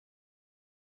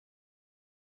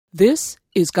This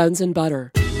is Guns and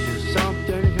Butter. There's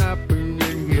something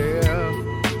happening here.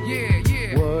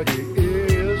 Yeah. What it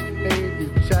is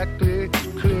ain't exactly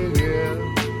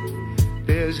clear.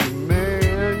 There's a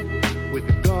man with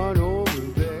a gun over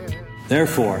there.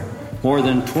 Therefore, more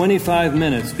than 25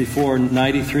 minutes before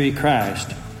 93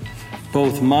 crashed,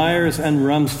 both Myers and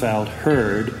Rumsfeld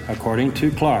heard, according to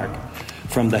Clark,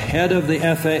 from the head of the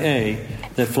FAA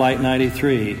that Flight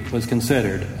 93 was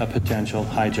considered a potential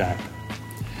hijack.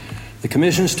 The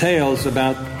Commission's tales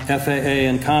about FAA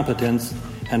incompetence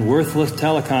and worthless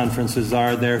teleconferences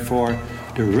are, therefore,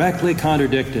 directly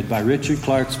contradicted by Richard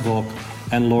Clark's book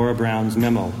and Laura Brown's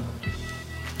memo.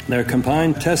 Their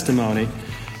combined testimony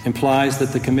implies that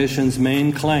the Commission's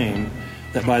main claim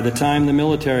that by the time the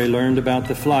military learned about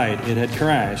the flight it had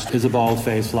crashed is a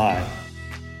bald-faced lie.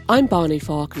 I'm Bonnie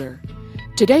Faulkner.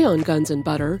 Today on Guns and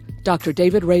Butter, Dr.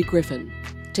 David Ray Griffin.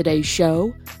 Today's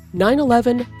show,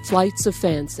 9/11 Flights of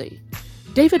Fancy.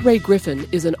 David Ray Griffin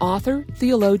is an author,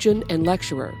 theologian, and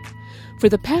lecturer. For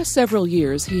the past several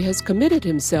years, he has committed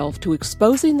himself to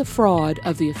exposing the fraud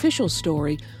of the official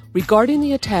story regarding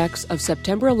the attacks of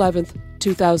September 11th,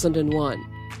 2001.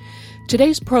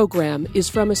 Today's program is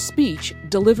from a speech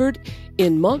delivered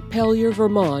in Montpelier,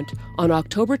 Vermont on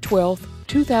October 12,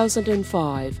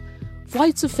 2005.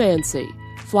 Flights of Fancy,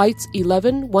 Flights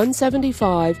 11,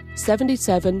 175,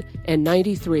 77, and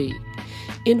 93,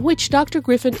 in which Dr.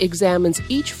 Griffin examines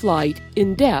each flight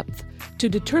in depth to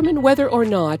determine whether or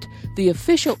not the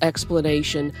official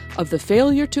explanation of the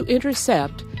failure to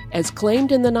intercept, as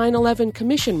claimed in the 9/11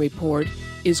 Commission report,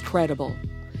 is credible.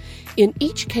 In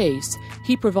each case,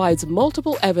 he provides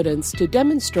multiple evidence to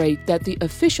demonstrate that the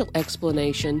official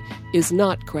explanation is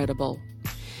not credible.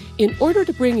 In order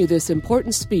to bring you this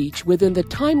important speech within the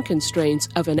time constraints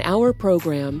of an hour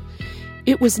program,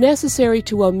 it was necessary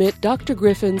to omit Dr.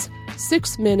 Griffin's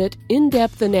 6-minute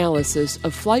in-depth analysis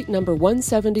of flight number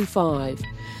 175,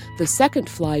 the second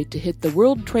flight to hit the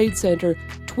World Trade Center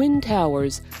Twin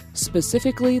Towers,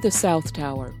 specifically the South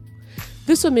Tower.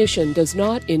 This omission does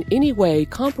not in any way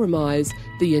compromise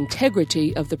the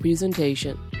integrity of the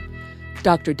presentation.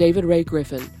 Dr. David Ray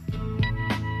Griffin.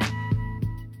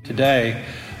 Today,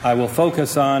 I will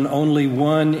focus on only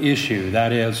one issue,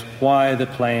 that is, why the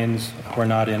planes were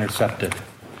not intercepted,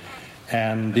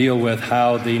 and deal with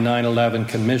how the 9/11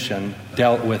 Commission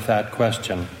dealt with that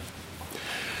question.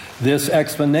 This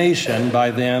explanation by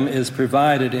them is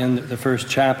provided in the first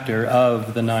chapter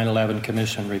of the 9/11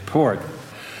 Commission report.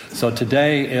 So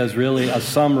today is really a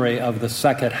summary of the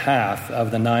second half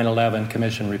of the 9/11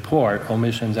 Commission report,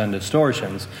 Omissions and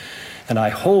Distortions, and I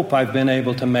hope I've been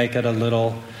able to make it a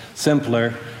little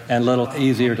simpler and a little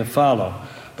easier to follow.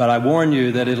 But I warn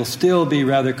you that it'll still be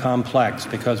rather complex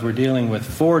because we're dealing with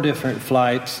 4 different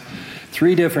flights,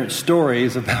 3 different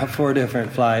stories about 4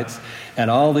 different flights,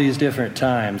 and all these different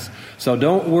times. So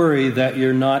don't worry that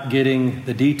you're not getting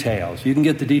the details. You can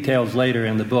get the details later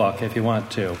in the book if you want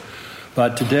to.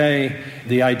 But today,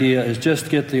 the idea is just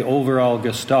get the overall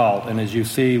gestalt, and as you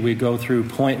see, we go through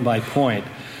point by point.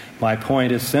 My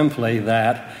point is simply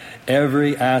that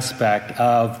every aspect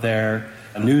of their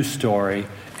news story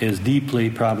is deeply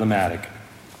problematic.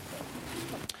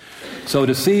 So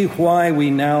to see why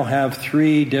we now have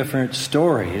 3 different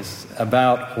stories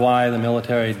about why the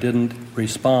military didn't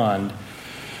respond,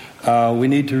 we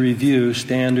need to review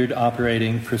standard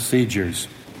operating procedures.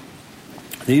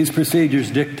 These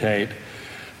procedures dictate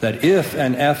that if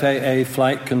an FAA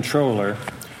flight controller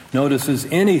notices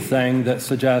anything that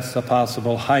suggests a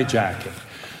possible hijacking,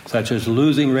 such as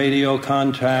losing radio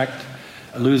contact,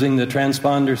 losing the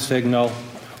transponder signal,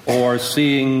 or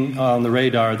seeing on the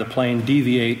radar the plane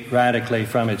deviate radically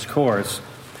from its course,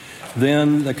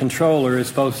 then the controller is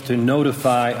supposed to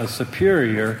notify a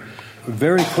superior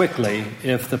very quickly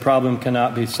if the problem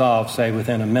cannot be solved, say,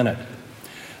 within a minute.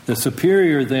 The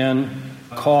superior then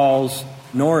calls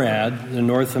NORAD, the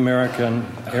North American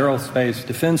Aerospace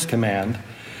Defense Command,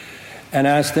 and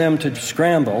asks them to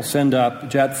scramble, send up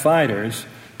jet fighters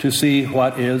to see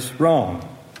what is wrong.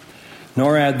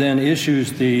 NORAD then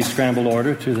issues the scramble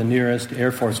order to the nearest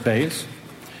Air Force base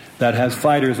that has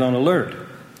fighters on alert.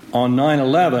 On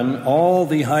 9/11, all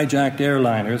the hijacked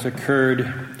airliners occurred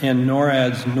in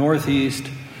NORAD's Northeast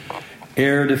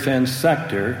Air Defense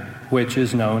Sector, which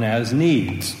is known as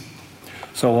NEADS.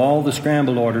 So all the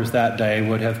scramble orders that day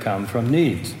would have come from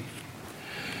NEADS.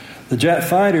 The jet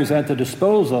fighters at the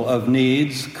disposal of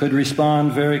NEADS could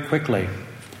respond very quickly.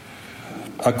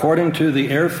 According to the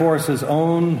Air Force's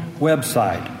own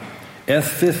website,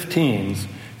 F-15s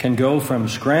can go from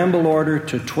scramble order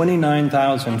to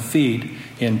 29,000 feet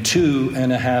in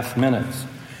 2.5 minutes.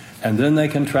 and then they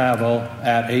can travel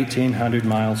at 1,800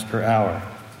 miles per hour.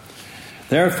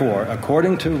 Therefore,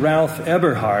 according to Ralph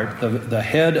Eberhardt, the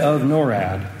head of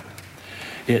NORAD,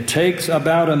 it takes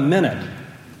about a minute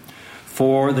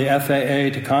for the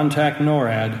FAA to contact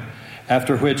NORAD,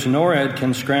 after which NORAD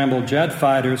can scramble jet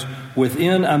fighters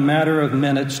within a matter of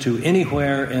minutes to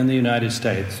anywhere in the United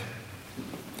States.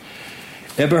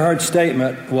 Eberhardt's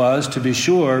statement was, to be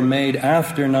sure, made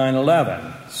after 9/11,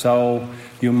 so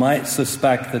you might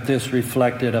suspect that this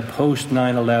reflected a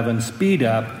post-9/11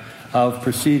 speed-up of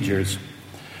procedures.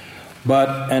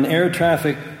 But an air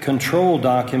traffic control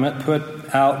document put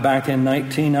out back in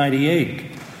 1998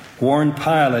 warned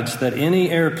pilots that any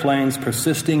airplanes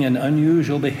persisting in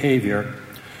unusual behavior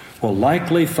will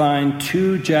likely find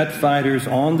 2 jet fighters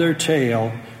on their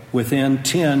tail within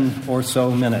 10 or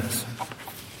so minutes.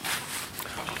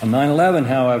 On 9/11,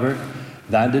 however,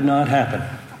 that did not happen.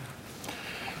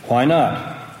 Why not?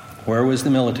 Where was the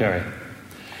military?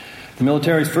 The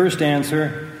military's first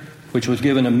answer, which was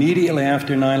given immediately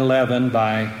after 9/11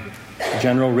 by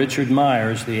General Richard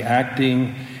Myers, the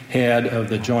acting head of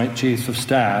the Joint Chiefs of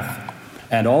Staff,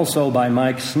 and also by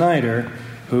Mike Snyder,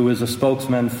 who was a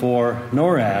spokesman for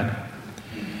NORAD,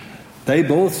 they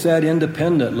both said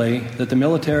independently that the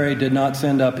military did not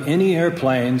send up any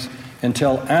airplanes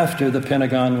until after the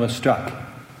Pentagon was struck.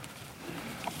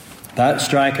 That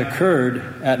strike occurred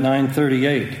at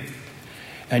 9:38,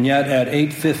 and yet at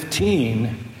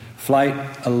 8:15, Flight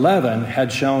 11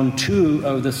 had shown 2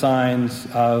 of the signs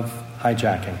of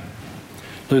hijacking,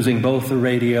 losing both the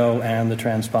radio and the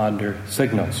transponder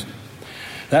signals.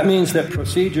 That means that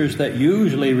procedures that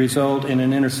usually result in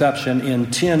an interception in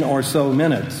 10 or so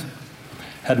minutes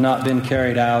had not been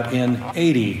carried out in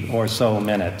 80 or so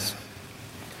minutes.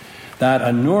 That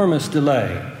enormous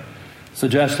delay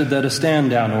suggested that a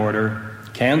stand-down order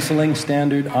canceling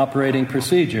standard operating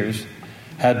procedures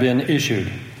had been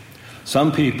issued.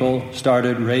 Some people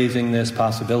started raising this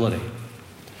possibility.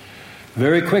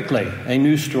 Very quickly, a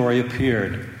news story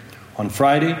appeared. On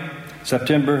Friday,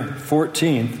 September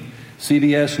 14th,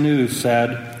 CBS News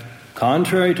said,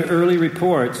 contrary to early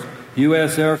reports,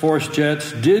 U.S. Air Force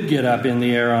jets did get up in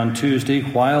the air on Tuesday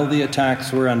while the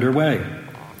attacks were underway,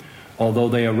 although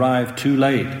they arrived too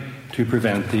late to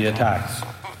prevent the attacks.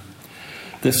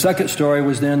 This second story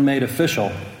was then made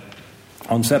official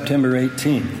on September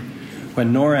 18th,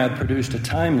 when NORAD produced a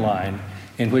timeline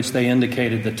in which they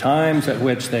indicated the times at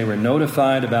which they were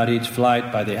notified about each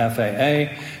flight by the FAA,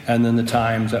 and then the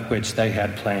times at which they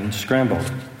had planes scrambled.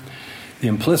 The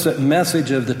implicit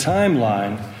message of the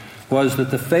timeline was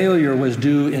that the failure was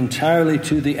due entirely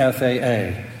to the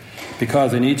FAA,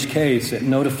 because in each case it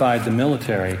notified the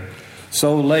military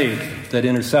so late that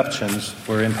interceptions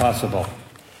were impossible.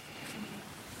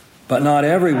 But not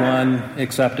everyone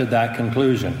accepted that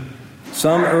conclusion.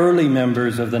 Some early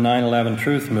members of the 9/11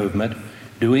 Truth Movement,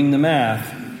 doing the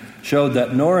math, showed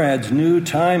that NORAD's new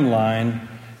timeline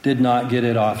did not get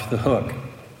it off the hook.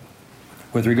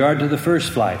 With regard to the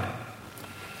first flight,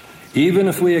 even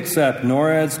if we accept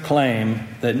NORAD's claim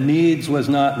that NEADS was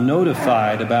not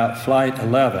notified about Flight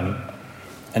 11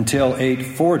 until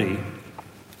 8:40,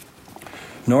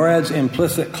 NORAD's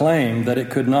implicit claim that it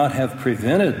could not have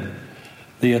prevented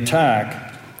the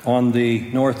attack on the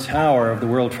North Tower of the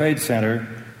World Trade Center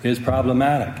is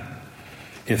problematic.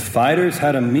 If fighters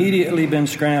had immediately been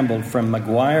scrambled from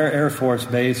McGuire Air Force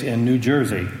Base in New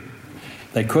Jersey,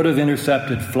 they could have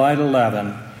intercepted Flight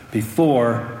 11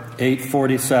 before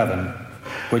 8:47,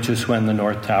 which is when the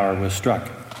North Tower was struck.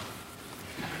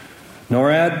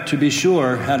 NORAD, to be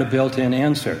sure, had a built-in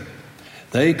answer.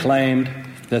 They claimed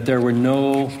that there were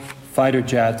no fighter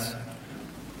jets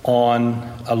on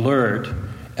alert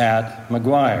at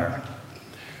McGuire.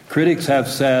 Critics have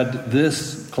said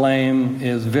this claim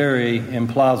is very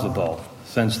implausible,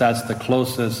 since that's the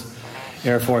closest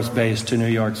Air Force base to New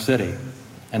York City,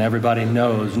 and everybody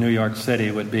knows New York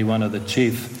City would be one of the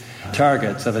chief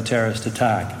targets of a terrorist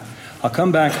attack. I'll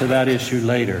come back to that issue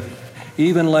later.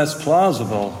 Even less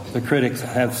plausible, the critics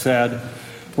have said,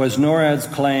 was NORAD's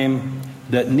claim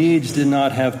that NEADS did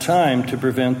not have time to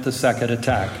prevent the second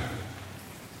attack.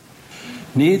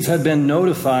 NEADS had been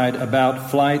notified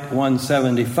about Flight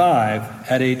 175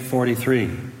 at 8:43,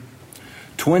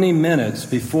 20 minutes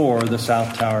before the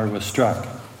South Tower was struck.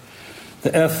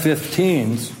 The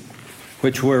F-15s,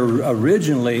 which were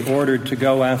originally ordered to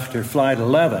go after Flight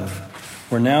 11,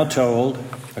 were now told,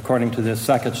 according to this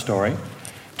second story,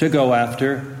 to go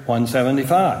after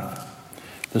 175.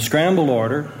 The scramble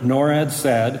order, NORAD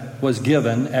said, was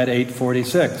given at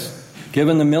 8:46.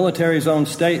 Given the military's own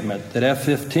statement that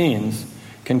F-15s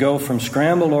can go from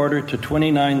scramble order to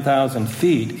 29,000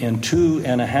 feet in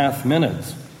 2.5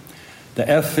 minutes, The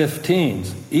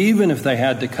F-15s, even if they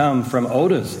had to come from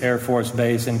Otis Air Force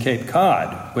Base in Cape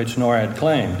Cod, which NORAD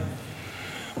claimed,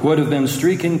 would have been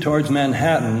streaking towards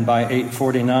Manhattan by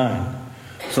 8:49.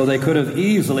 So they could have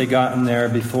easily gotten there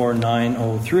before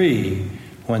 9:03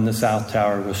 when the South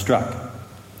Tower was struck.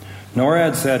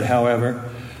 NORAD said, however,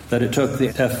 that it took the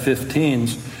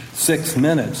F-15s 6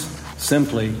 minutes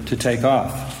simply to take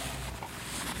off.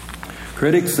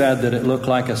 Critics said that it looked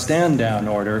like a stand-down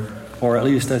order, or at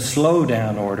least a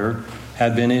slow-down order,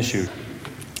 had been issued.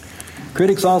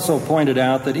 Critics also pointed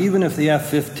out that even if the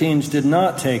F-15s did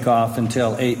not take off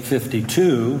until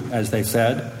 8:52, as they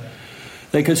said,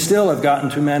 they could still have gotten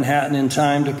to Manhattan in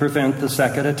time to prevent the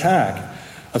second attack,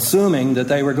 assuming that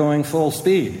they were going full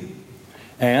speed.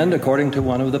 And, according to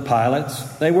one of the pilots,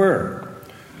 they were.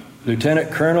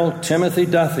 Lieutenant Colonel Timothy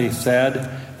Duffy said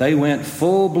they went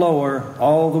full blower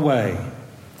all the way.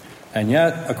 And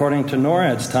yet, according to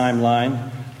NORAD's timeline,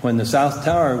 when the South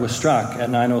Tower was struck at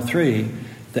 9:03,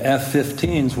 the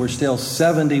F-15s were still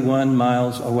 71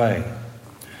 miles away.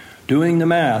 Doing the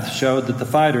math showed that the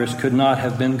fighters could not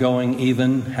have been going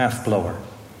even half-blower.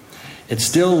 It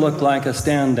still looked like a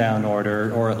stand-down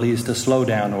order, or at least a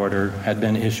slow-down order, had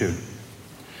been issued.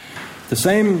 The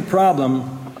same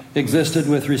problem existed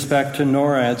with respect to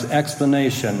NORAD's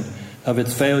explanation of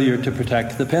its failure to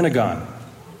protect the Pentagon.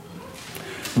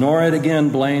 NORAD again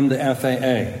blamed the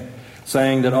FAA,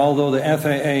 saying that although the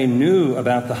FAA knew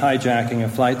about the hijacking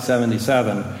of Flight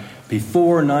 77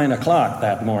 before 9 o'clock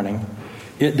that morning,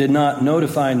 it did not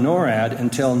notify NORAD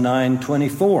until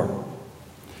 9:24.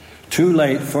 Too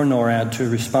late for NORAD to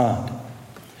respond.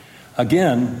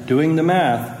 Again, doing the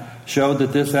math showed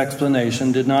that this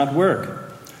explanation did not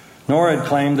work. NORAD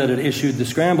claimed that it issued the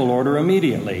scramble order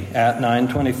immediately at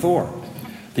 9:24.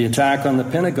 The attack on the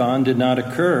Pentagon did not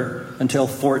occur until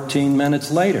 14 minutes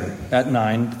later at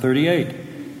 9:38.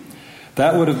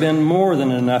 That would have been more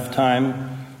than enough time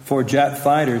for jet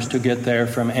fighters to get there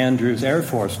from Andrews Air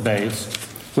Force Base,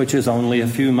 which is only a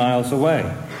few miles away.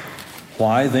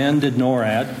 Why then did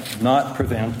NORAD not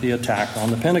prevent the attack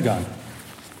on the Pentagon?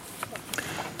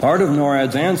 Part of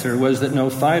NORAD's answer was that no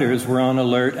fighters were on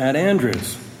alert at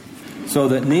Andrews, so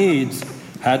that Needs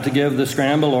had to give the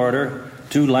scramble order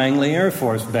to Langley Air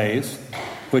Force Base,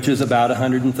 which is about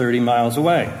 130 miles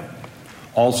away.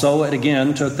 Also, it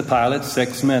again took the pilots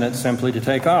 6 minutes simply to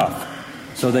take off,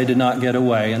 so they did not get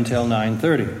away until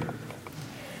 9:30.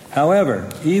 However,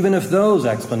 even if those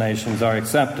explanations are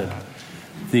accepted,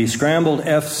 the scrambled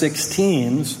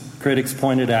F-16s, critics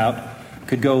pointed out,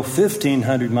 could go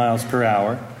 1,500 miles per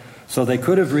hour, so they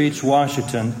could have reached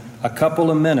Washington a couple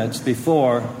of minutes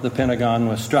before the Pentagon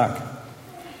was struck.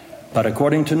 But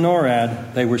according to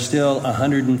NORAD, they were still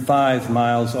 105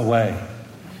 miles away.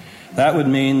 That would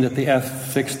mean that the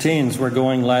F-16s were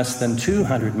going less than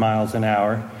 200 miles an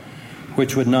hour,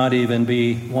 which would not even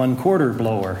be 1/4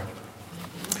 blower.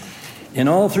 In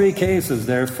all three cases,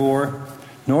 therefore,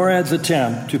 NORAD's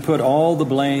attempt to put all the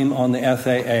blame on the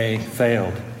FAA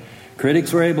failed.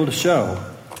 Critics were able to show,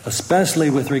 especially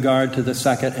with regard to the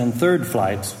second and third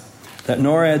flights, that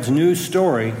NORAD's new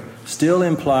story still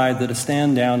implied that a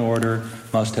stand-down order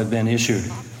must have been issued.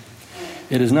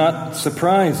 It is not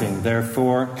surprising,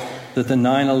 therefore, that the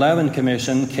 9/11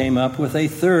 Commission came up with a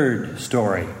third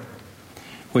story,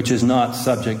 which is not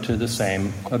subject to the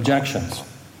same objections.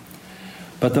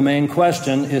 But the main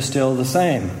question is still the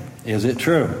same. Is it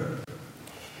true?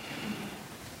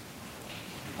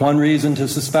 One reason to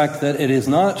suspect that it is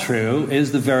not true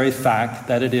is the very fact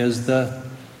that it is the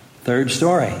third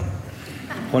story.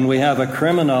 When we have a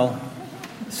criminal,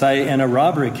 say in a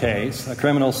robbery case, a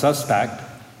criminal suspect,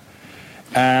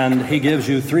 and he gives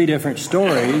you three different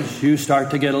stories, you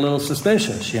start to get a little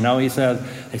suspicious. They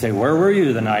say, where were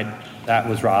you the night that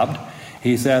was robbed?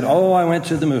 He said, I went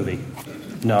to the movie.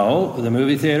 No, the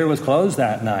movie theater was closed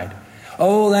that night.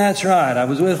 Oh, that's right, I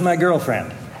was with my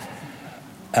girlfriend.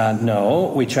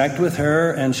 No, we checked with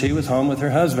her and she was home with her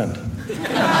husband.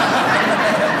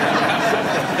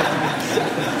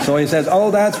 So he says,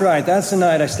 that's right, that's the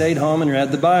night I stayed home and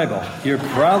read the Bible. You're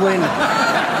probably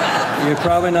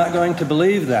not going to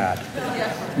believe that.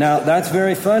 Now, that's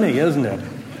very funny, isn't it?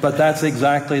 But that's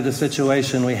exactly the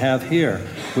situation we have here.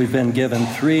 We've been given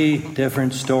three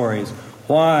different stories.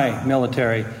 Why,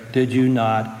 military, did you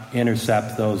not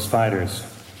intercept those fighters?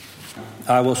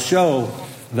 I will show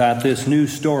that this new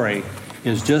story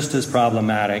is just as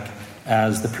problematic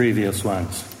as the previous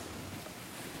ones.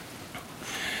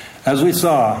 As we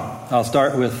saw, I'll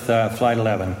start with Flight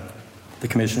 11, the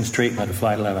Commission's treatment of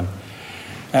Flight 11.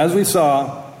 As we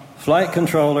saw, flight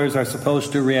controllers are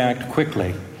supposed to react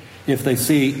quickly if they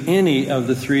see any of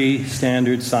the three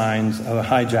standard signs of a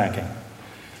hijacking.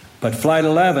 But Flight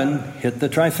 11 hit the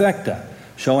trifecta,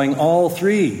 showing all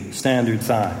three standard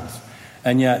signs.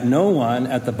 And yet no one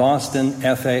at the Boston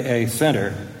FAA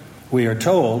Center, we are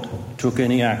told, took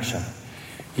any action.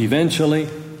 Eventually,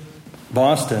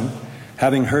 Boston,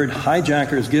 having heard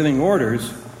hijackers giving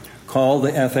orders, called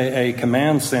the FAA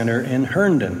Command Center in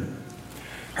Herndon.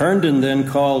 Herndon then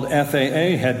called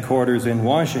FAA headquarters in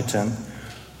Washington,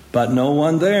 but no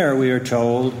one there, we are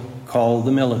told, called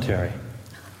the military.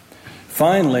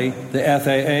 Finally, the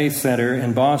FAA Center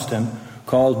in Boston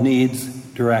called NEADS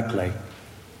directly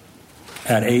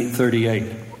at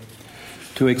 8:38.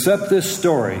 To accept this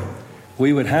story,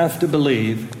 we would have to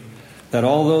believe that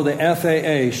although the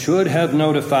FAA should have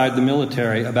notified the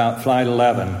military about Flight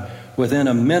 11 within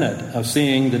a minute of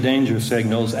seeing the danger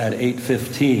signals at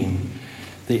 8:15,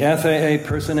 the FAA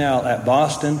personnel at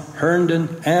Boston,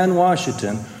 Herndon, and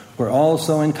Washington were all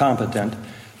so incompetent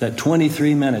that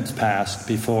 23 minutes passed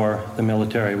before the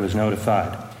military was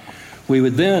notified. We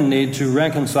would then need to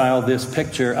reconcile this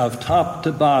picture of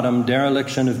top-to-bottom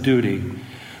dereliction of duty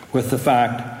with the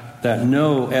fact that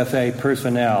no FAA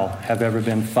personnel have ever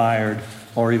been fired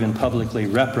or even publicly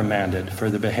reprimanded for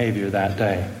the behavior that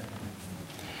day.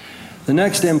 The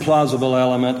next implausible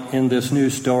element in this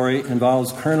news story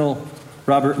involves Colonel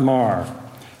Robert Marr,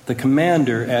 the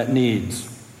commander at NEADS.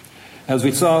 As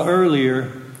we saw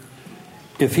earlier,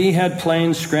 if he had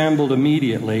planes scrambled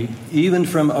immediately, even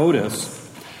from Otis,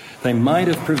 they might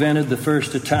have prevented the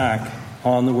first attack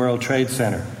on the World Trade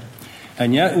Center.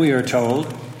 And yet, we are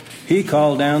told, he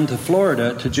called down to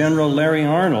Florida to General Larry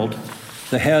Arnold,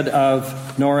 the head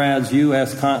of NORAD's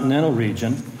U.S. Continental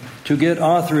Region, to get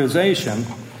authorization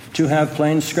to have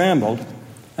planes scrambled,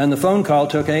 and the phone call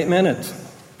took 8 minutes.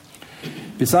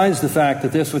 Besides the fact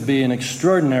that this would be an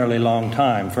extraordinarily long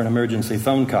time for an emergency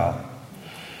phone call,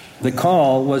 the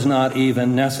call was not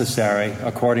even necessary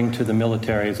according to the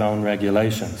military's own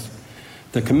regulations.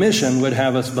 The Commission would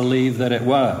have us believe that it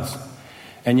was,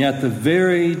 and yet the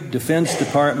very Defense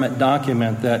Department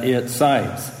document that it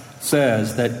cites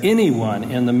says that anyone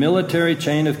in the military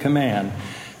chain of command,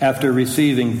 after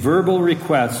receiving verbal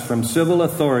requests from civil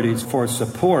authorities for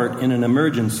support in an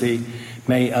emergency,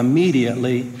 may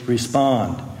immediately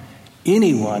respond.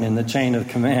 Anyone in the chain of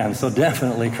command, so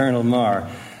definitely Colonel Marr,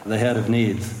 the head of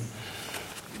NEADS.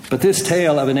 But this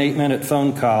tale of an 8-minute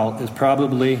phone call is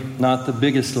probably not the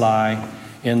biggest lie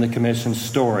in the Commission's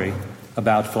story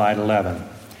about Flight 11.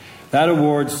 That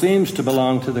award seems to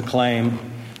belong to the claim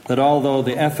that although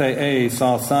the FAA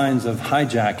saw signs of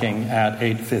hijacking at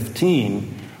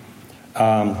 8:15,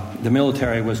 the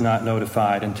military was not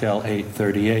notified until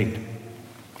 8:38.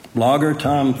 Blogger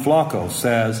Tom Flacco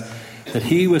says that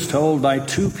he was told by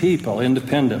two people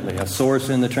independently, a source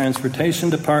in the Transportation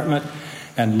Department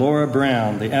and Laura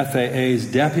Brown, the FAA's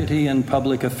Deputy in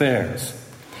Public Affairs,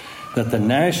 that the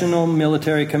National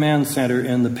Military Command Center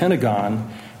in the Pentagon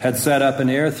had set up an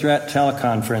air threat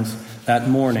teleconference that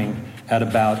morning at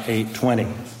about 8:20.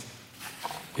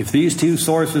 If these two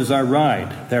sources are right,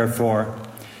 therefore,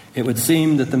 it would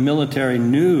seem that the military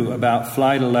knew about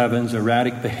Flight 11's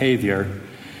erratic behavior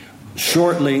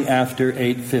shortly after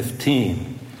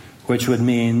 8:15, which would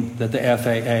mean that the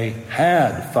FAA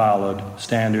had followed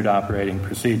standard operating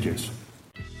procedures.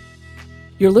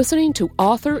 You're listening to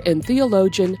author and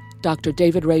theologian Dr.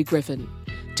 David Ray Griffin.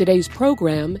 Today's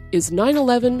program is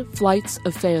 9/11 Flights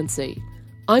of Fancy.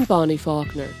 I'm Bonnie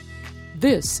Faulkner.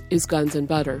 This is Guns and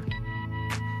Butter.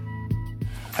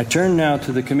 I turn now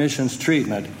to the Commission's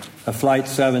treatment of Flight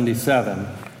 77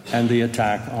 and the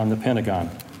attack on the Pentagon.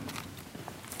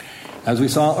 As we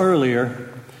saw earlier,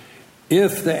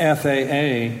 if the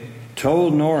FAA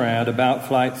told NORAD about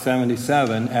Flight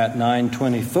 77 at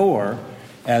 9:24,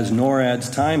 as NORAD's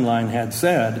timeline had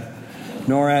said,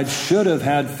 NORAD should have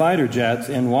had fighter jets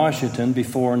in Washington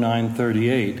before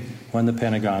 9:38 when the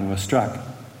Pentagon was struck.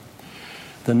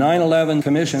 The 9/11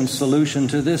 Commission's solution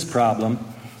to this problem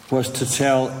was to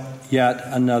tell yet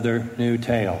another new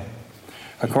tale,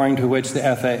 according to which the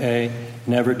FAA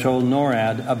never told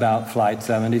NORAD about Flight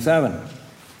 77.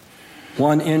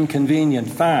 One inconvenient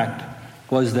fact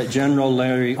was that General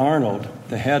Larry Arnold,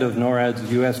 the head of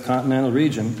NORAD's U.S. Continental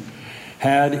Region,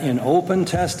 had in open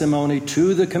testimony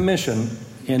to the Commission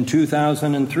in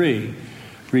 2003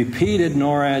 repeated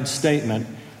NORAD's statement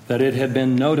that it had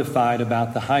been notified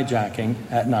about the hijacking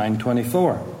at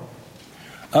 9:24.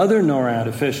 Other NORAD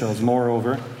officials,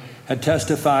 moreover, had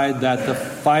testified that the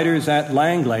fighters at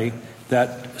Langley that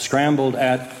scrambled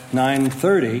at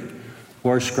 9:30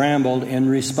 were scrambled in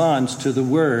response to the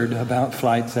word about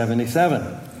Flight 77.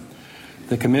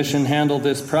 The Commission handled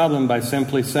this problem by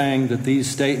simply saying that these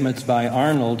statements by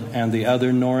Arnold and the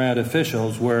other NORAD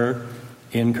officials were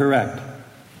incorrect.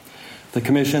 The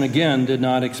Commission again did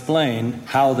not explain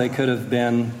how they could have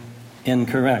been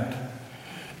incorrect,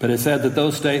 but it said that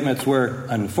those statements were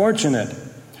unfortunate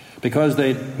because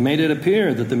they made it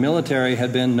appear that the military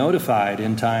had been notified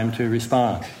in time to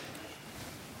respond.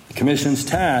 The Commission's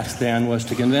task then was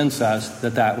to convince us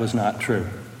that that was not true.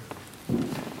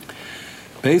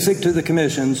 Basic to the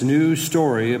Commission's new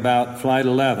story about Flight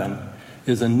 11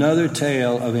 is another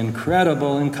tale of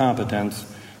incredible incompetence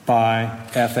by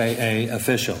FAA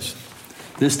officials.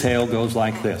 This tale goes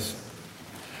like this.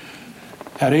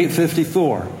 At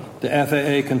 8:54, the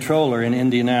FAA controller in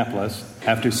Indianapolis,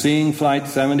 after seeing Flight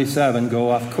 77 go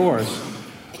off course,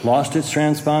 lost its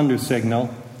transponder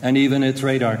signal and even its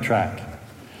radar track.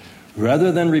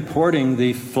 Rather than reporting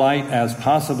the flight as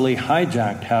possibly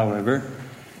hijacked, however,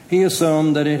 he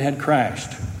assumed that it had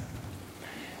crashed.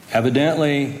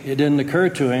 Evidently, it didn't occur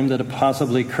to him that a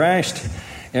possibly crashed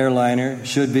airliner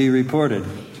should be reported.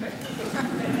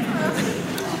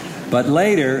 But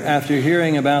later, after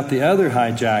hearing about the other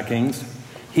hijackings,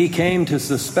 he came to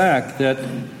suspect that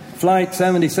Flight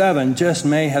 77 just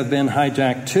may have been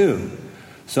hijacked too.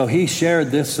 So he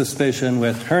shared this suspicion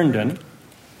with Herndon,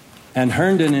 and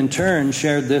Herndon in turn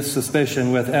shared this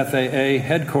suspicion with FAA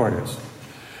headquarters.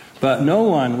 But no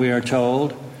one, we are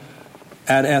told,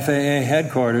 at FAA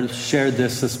headquarters shared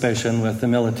this suspicion with the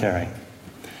military.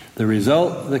 The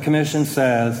result, the Commission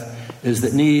says, is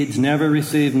that NEADS never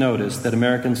received notice that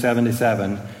American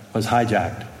 77 was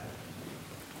hijacked.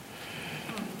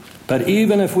 But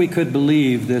even if we could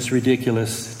believe this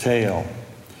ridiculous tale,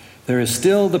 there is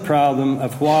still the problem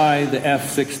of why the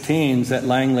F-16s at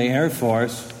Langley Air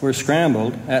Force were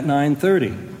scrambled at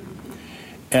 9:30.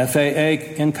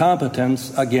 FAA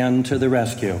incompetence again to the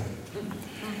rescue.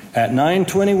 At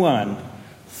 9:21,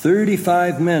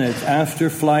 35 minutes after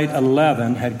Flight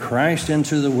 11 had crashed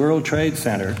into the World Trade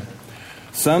Center,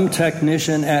 some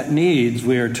technician at NEADS,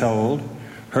 we are told,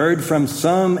 heard from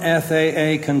some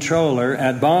FAA controller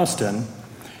at Boston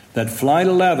that Flight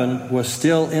 11 was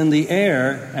still in the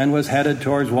air and was headed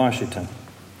towards Washington.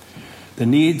 The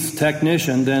NEADS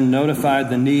technician then notified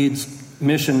the NEADS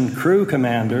mission crew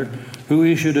commander, who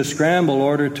issued a scramble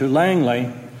order to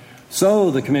Langley. So,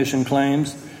 the Commission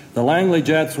claims, the Langley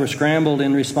jets were scrambled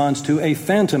in response to a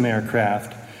phantom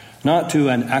aircraft, not to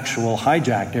an actual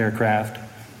hijacked aircraft.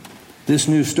 This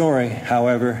new story,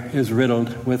 however, is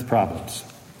riddled with problems.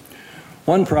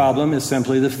 One problem is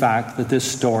simply the fact that this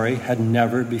story had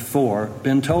never before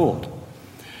been told.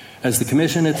 As the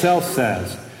Commission itself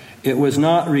says, it was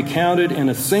not recounted in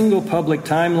a single public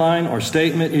timeline or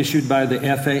statement issued by the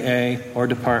FAA or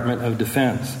Department of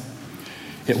Defense.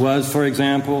 It was, for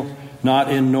example,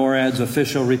 not in NORAD's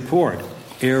official report,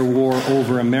 Air War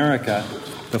Over America,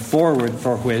 the foreword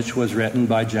for which was written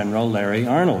by General Larry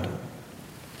Arnold.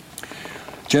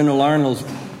 General Arnold's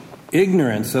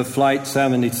ignorance of Flight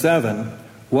 77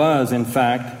 was, in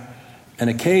fact, an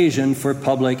occasion for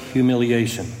public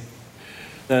humiliation.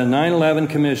 The 9/11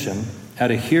 Commission,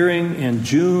 at a hearing in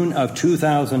June of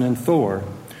 2004,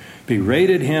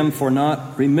 berated him for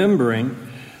not remembering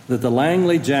that the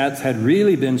Langley jets had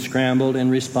really been scrambled in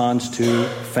response to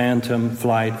Phantom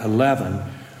Flight 11,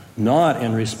 not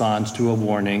in response to a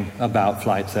warning about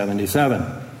Flight 77.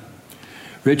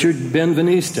 Richard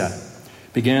Benveniste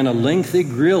began a lengthy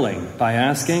grilling by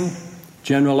asking,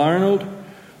 General Arnold,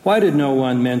 why did no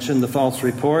one mention the false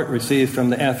report received from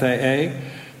the FAA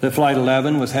that Flight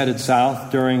 11 was headed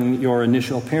south during your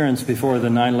initial appearance before the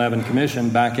 9/11 Commission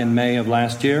back in May of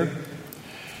last year?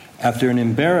 After an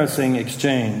embarrassing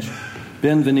exchange,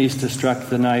 Benveniste struck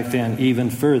the knife in even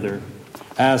further,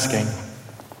 asking,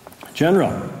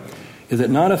 General, is it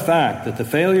not a fact that the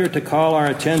failure to call our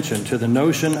attention to the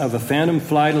notion of a Phantom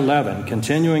Flight 11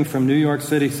 continuing from New York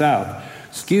City south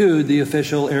skewed the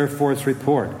official Air Force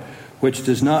report, which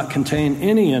does not contain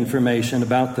any information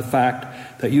about the fact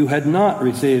that you had not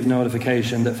received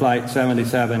notification that Flight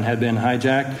 77 had been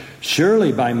hijacked?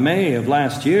 Surely by May of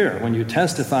last year, when you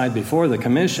testified before the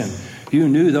Commission, you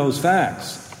knew those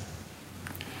facts.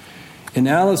 In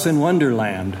Alice in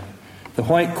Wonderland, the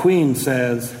White Queen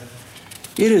says,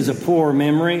 "It is a poor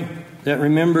memory that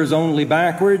remembers only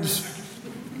backwards."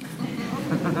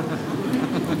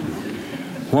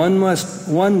 One must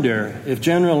wonder if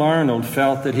General Arnold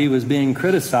felt that he was being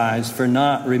criticized for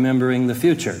not remembering the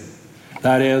future.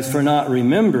 That is, for not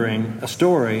remembering a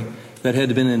story that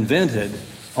had been invented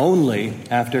only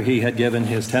after he had given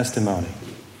his testimony.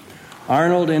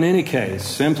 Arnold, in any case,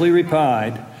 simply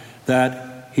replied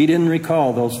that he didn't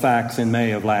recall those facts in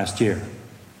May of last year.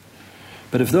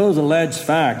 But if those alleged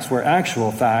facts were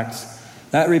actual facts,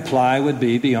 that reply would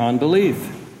be beyond belief.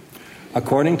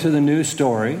 According to the new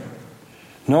story,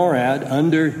 NORAD,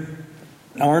 under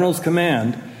Arnold's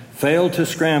command, failed to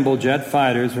scramble jet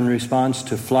fighters in response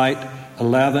to Flight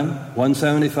 11,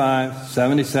 175,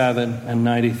 77, and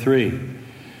 93.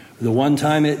 The one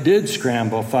time it did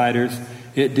scramble fighters,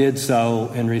 it did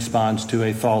so in response to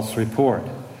a false report.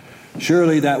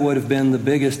 Surely that would have been the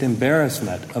biggest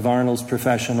embarrassment of Arnold's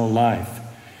professional life,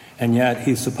 and yet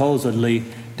he supposedly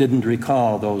didn't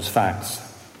recall those facts.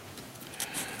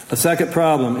 A second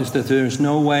problem is that there's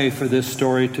no way for this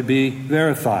story to be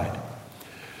verified.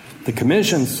 The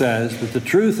Commission says that the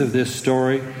truth of this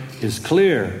story is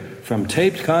clear from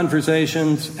taped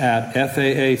conversations at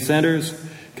FAA centers,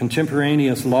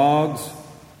 contemporaneous logs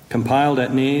compiled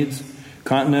at needs,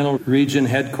 Continental Region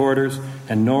headquarters,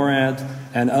 and NORAD,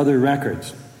 and other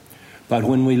records. But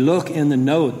when we look in the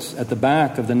notes at the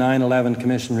back of the 9/11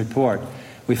 Commission report,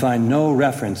 we find no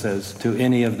references to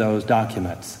any of those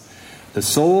documents. The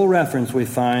sole reference we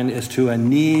find is to a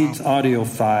needs audio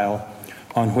file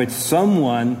on which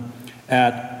someone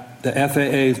at the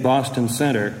FAA's Boston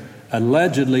Center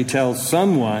allegedly tells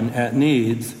someone at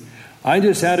needs, "I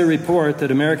just had a report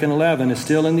that American 11 is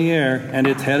still in the air and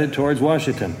it's headed towards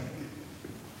Washington."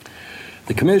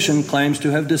 The Commission claims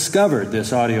to have discovered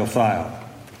this audio file.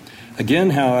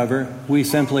 Again, however, we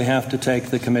simply have to take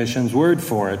the Commission's word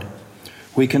for it.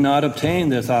 We cannot obtain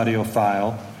this audio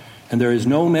file, and there is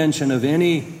no mention of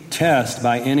any test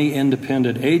by any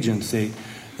independent agency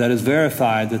that has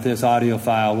verified that this audio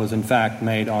file was in fact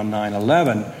made on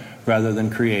 9/11 rather than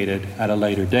created at a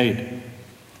later date.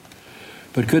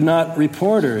 But could not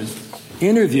reporters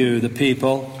interview the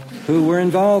people who were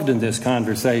involved in this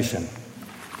conversation?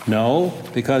 No,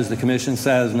 because the Commission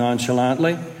says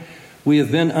nonchalantly, we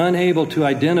have been unable to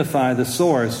identify the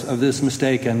source of this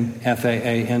mistaken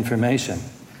FAA information.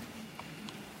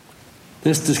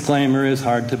 This disclaimer is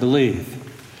hard to believe.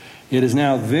 It is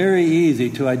now very easy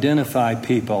to identify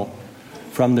people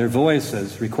from their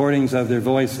voices, recordings of their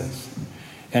voices.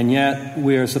 And yet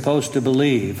we are supposed to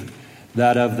believe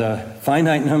that of the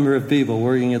finite number of people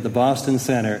working at the Boston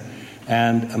Center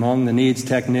and among the needs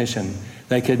technician,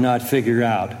 they could not figure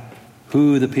out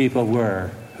who the people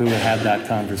were who had that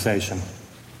conversation.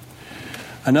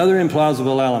 Another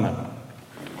implausible element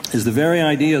is the very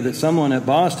idea that someone at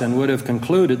Boston would have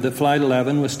concluded that Flight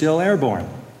 11 was still airborne.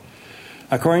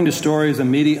 According to stories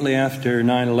immediately after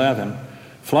 9/11,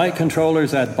 flight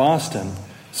controllers at Boston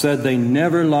said they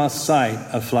never lost sight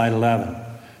of Flight 11.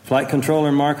 Flight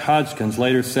controller Mark Hodgkins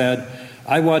later said,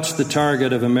 "I watched the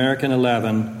target of American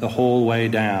 11 the whole way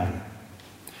down."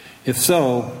 If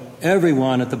so,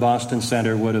 everyone at the Boston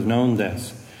Center would have known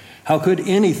this. How could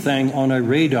anything on a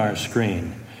radar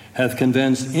screen have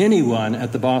convinced anyone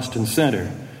at the Boston Center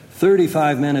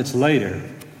 35 minutes later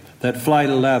that Flight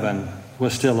 11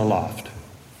 was still aloft?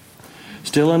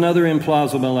 Still another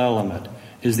implausible element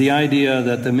is the idea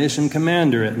that the mission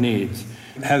commander at needs,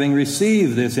 having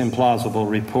received this implausible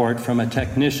report from a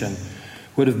technician,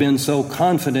 would have been so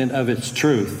confident of its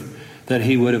truth that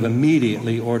he would have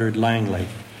immediately ordered Langley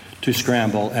to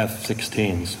scramble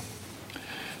F-16s.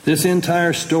 This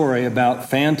entire story about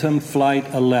Phantom Flight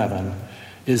 11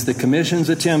 is the Commission's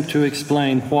attempt to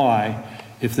explain why,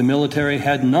 if the military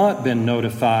had not been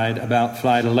notified about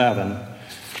Flight 11,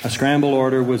 a scramble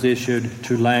order was issued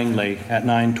to Langley at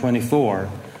 9:24,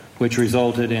 which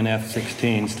resulted in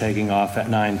F-16s taking off at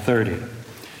 9:30.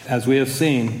 As we have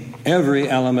seen, every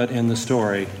element in the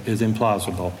story is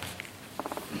implausible.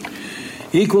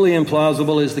 Equally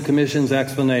implausible is the Commission's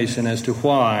explanation as to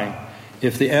why,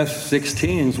 if the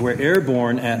F-16s were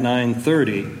airborne at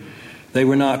 9:30, they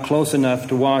were not close enough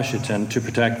to Washington to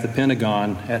protect the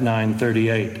Pentagon at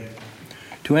 9:38.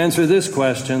 To answer this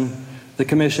question, the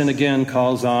Commission again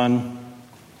calls on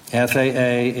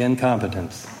FAA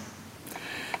incompetence.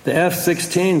 The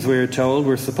F-16s, we are told,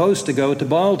 were supposed to go to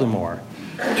Baltimore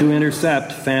to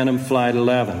intercept Phantom Flight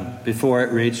 11 before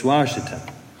it reached Washington.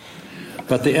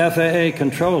 But the FAA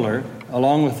controller,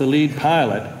 along with the lead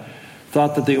pilot,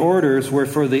 thought that the orders were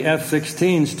for the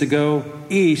F-16s to go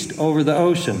east over the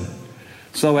ocean.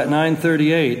 So at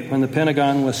 9:38, when the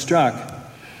Pentagon was struck,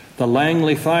 the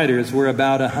Langley fighters were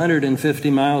about 150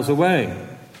 miles away.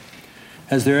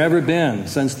 Has there ever been,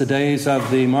 since the days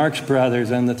of the Marx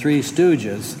Brothers and the Three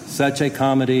Stooges, such a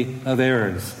comedy of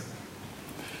errors?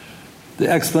 The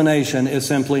explanation is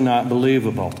simply not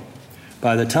believable.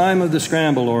 By the time of the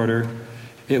scramble order,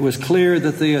 it was clear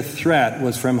that the threat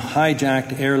was from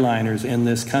hijacked airliners in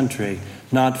this country,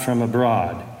 not from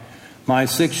abroad. My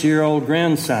 6-year-old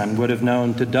grandson would have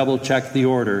known to double-check the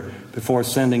order before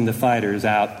sending the fighters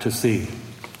out to sea.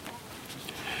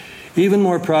 Even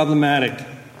more problematic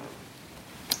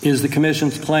is the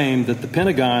Commission's claim that the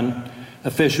Pentagon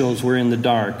officials were in the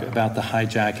dark about the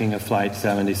hijacking of Flight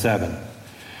 77.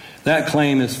 That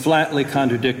claim is flatly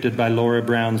contradicted by Laura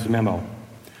Brown's memo.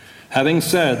 Having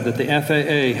said that the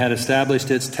FAA had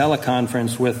established its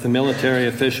teleconference with the military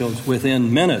officials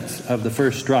within minutes of the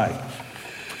first strike,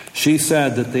 she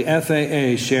said that the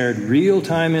FAA shared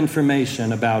real-time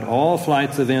information about all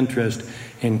flights of interest,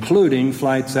 including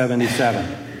Flight 77.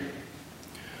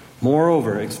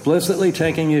 Moreover, explicitly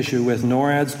taking issue with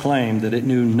NORAD's claim that it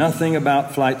knew nothing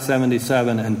about Flight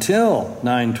 77 until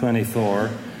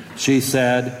 9/24, she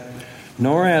said,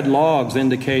 NORAD logs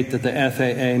indicate that the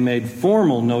FAA made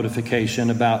formal notification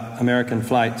about American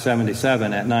Flight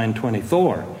 77 at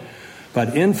 9/24,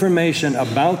 but information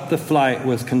about the flight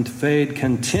was conveyed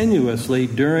continuously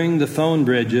during the phone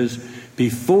bridges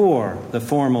before the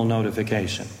formal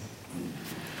notification.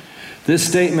 This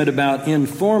statement about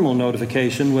informal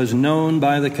notification was known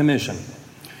by the Commission.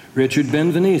 Richard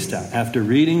Benveniste, after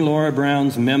reading Laura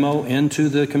Brown's memo into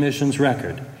the Commission's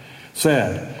record,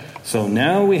 said, "So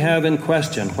now we have in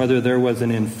question whether there was an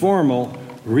informal,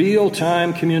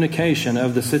 real-time communication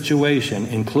of the situation,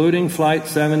 including Flight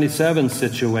 77's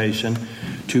situation,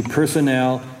 to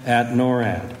personnel at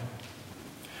NORAD."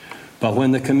 But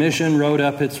when the Commission wrote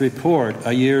up its report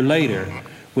a year later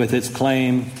with its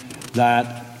claim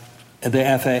that the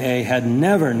FAA had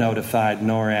never notified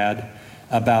NORAD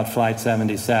about Flight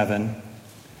 77,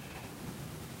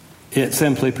 it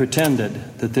simply pretended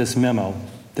that this memo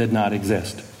did not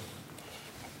exist.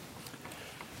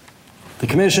 The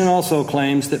Commission also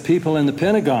claims that people in the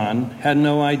Pentagon had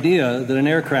no idea that an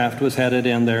aircraft was headed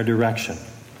in their direction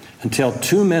until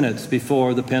 2 minutes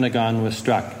before the Pentagon was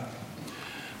struck.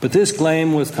 But this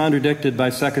claim was contradicted by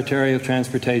Secretary of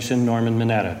Transportation Norman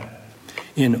Mineta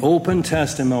in open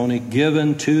testimony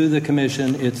given to the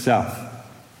Commission itself.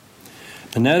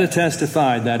 Mineta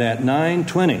testified that at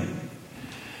 9:20,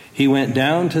 he went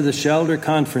down to the Shelter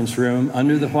conference room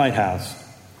under the White House,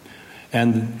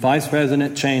 and Vice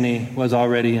President Cheney was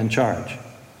already in charge.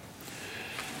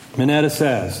 Mineta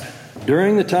says,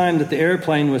 during the time that the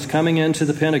airplane was coming into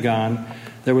the Pentagon,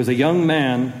 there was a young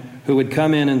man who would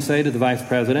come in and say to the Vice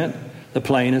President, the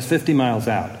plane is 50 miles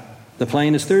out. The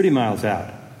plane is 30 miles out.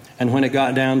 And when it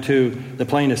got down to the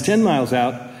plane is 10 miles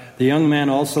out, the young man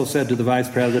also said to the Vice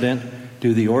President,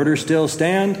 do the orders still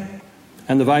stand?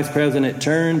 And the Vice President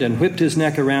turned and whipped his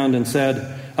neck around and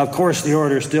said, of course the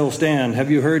orders still stand. Have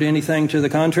you heard anything to the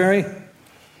contrary?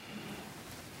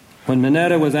 When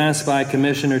Mineta was asked by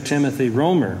Commissioner Timothy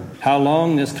Romer how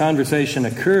long this conversation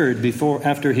occurred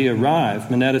after he arrived,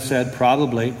 Mineta said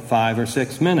probably 5 or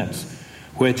 6 minutes,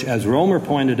 which, as Romer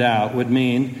pointed out, would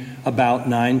mean about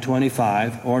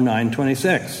 9:25 or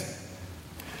 9:26.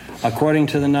 According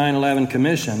to the 9/11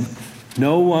 Commission,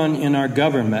 no one in our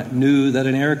government knew that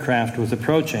an aircraft was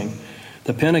approaching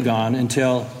the Pentagon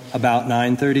until about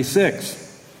 9:36.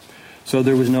 So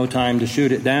there was no time to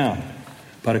shoot it down.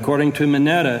 But according to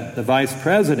Mineta, the Vice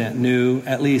President knew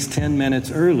at least 10 minutes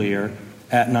earlier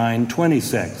at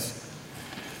 9:26.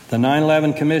 The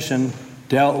 9/11 Commission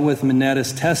dealt with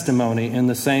Mineta's testimony in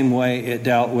the same way it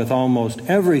dealt with almost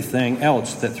everything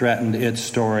else that threatened its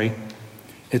story.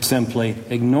 It simply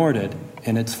ignored it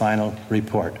in its final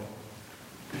report.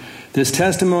 This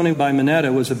testimony by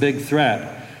Mineta was a big threat,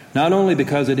 not only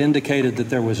because it indicated that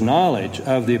there was knowledge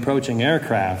of the approaching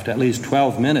aircraft at least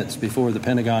 12 minutes before the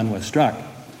Pentagon was struck,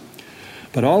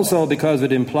 but also because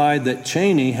it implied that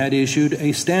Cheney had issued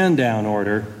a stand-down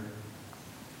order.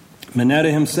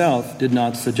 Mineta himself did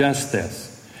not suggest this.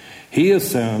 He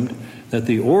assumed that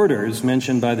the orders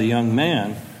mentioned by the young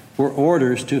man were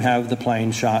orders to have the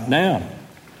plane shot down.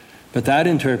 But that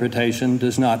interpretation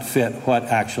does not fit what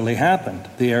actually happened.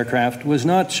 The aircraft was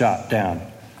not shot down.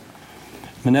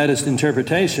 Mineta's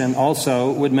interpretation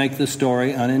also would make the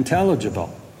story unintelligible.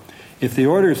 If the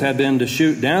orders had been to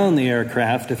shoot down the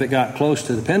aircraft if it got close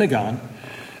to the Pentagon,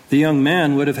 the young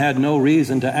man would have had no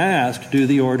reason to ask, do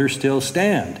the orders still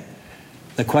stand?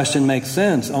 The question makes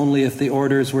sense only if the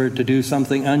orders were to do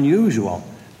something unusual,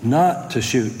 not to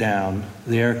shoot down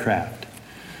the aircraft.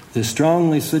 This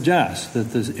strongly suggests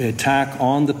that the attack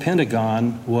on the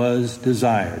Pentagon was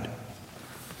desired.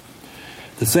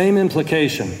 The same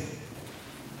implication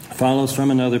follows from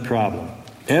another problem.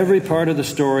 Every part of the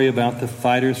story about the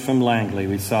fighters from Langley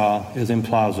we saw is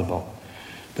implausible.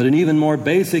 But an even more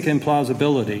basic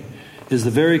implausibility is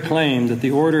the very claim that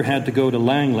the order had to go to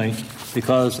Langley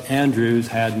because Andrews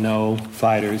had no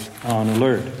fighters on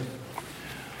alert.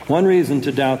 One reason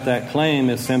to doubt that claim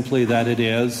is simply that it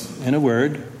is, in a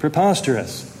word,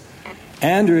 preposterous.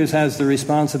 Andrews has the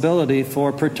responsibility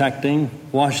for protecting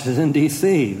Washington,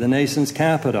 D.C., the nation's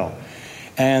capital,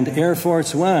 and Air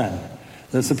Force One,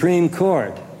 the Supreme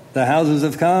Court, the Houses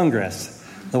of Congress,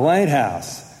 the White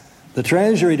House, the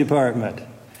Treasury Department.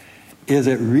 Is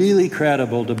it really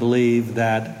credible to believe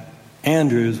that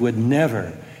Andrews would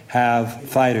never have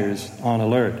fighters on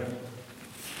alert?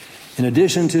 In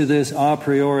addition to this a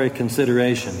priori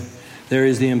consideration, there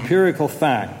is the empirical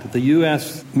fact that the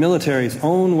U.S. military's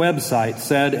own website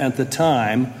said at the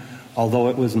time, although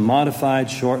it was modified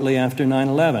shortly after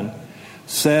 9/11,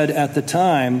 said at the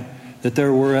time that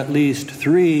there were at least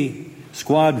 3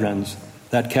 squadrons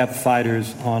that kept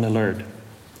fighters on alert.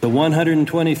 The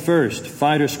 121st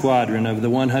Fighter Squadron of the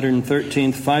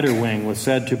 113th Fighter Wing was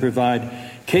said to provide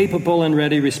capable and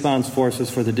ready response forces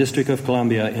for the District of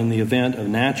Columbia in the event of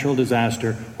natural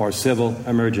disaster or civil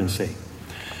emergency.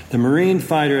 The Marine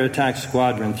Fighter Attack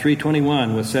Squadron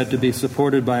 321 was said to be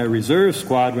supported by a reserve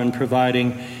squadron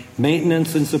providing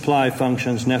maintenance and supply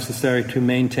functions necessary to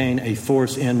maintain a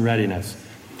force in readiness.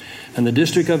 And the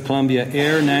District of Columbia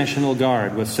Air National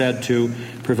Guard was said to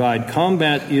provide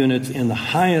combat units in the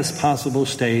highest possible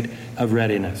state of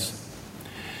readiness.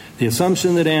 The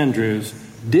assumption that Andrews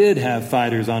did have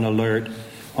fighters on alert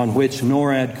on which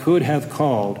NORAD could have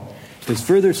called is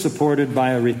further supported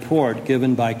by a report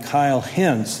given by Kyle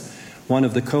Hintz, one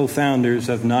of the co-founders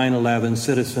of 9/11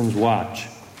 Citizens Watch.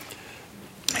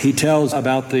 He tells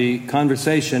about the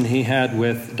conversation he had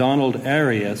with Donald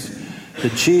Arias, the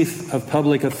Chief of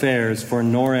Public Affairs for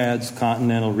NORAD's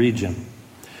continental region.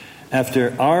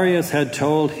 After Arias had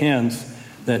told Hintz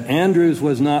that Andrews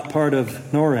was not part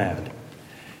of NORAD,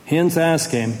 Hintz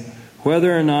asked him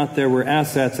whether or not there were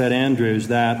assets at Andrews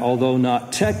that, although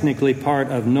not technically part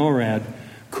of NORAD,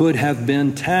 could have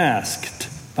been tasked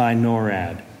by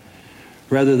NORAD.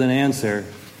 Rather than answer,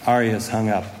 Arias hung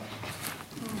up.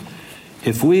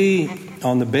 If we,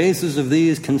 on the basis of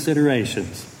these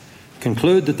considerations,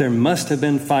 conclude that there must have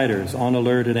been fighters on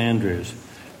alert at Andrews,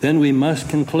 then we must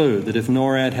conclude that if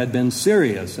NORAD had been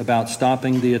serious about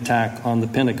stopping the attack on the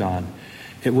Pentagon,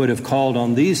 it would have called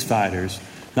on these fighters,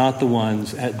 not the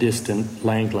ones at distant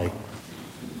Langley.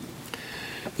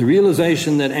 The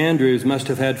realization that Andrews must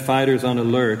have had fighters on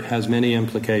alert has many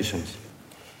implications.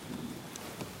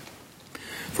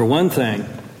 For one thing,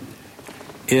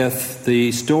 if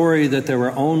the story that there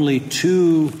were only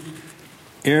 2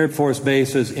 Air Force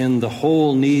bases in the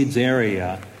whole needs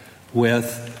area with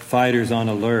fighters on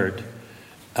alert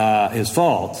is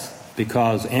false,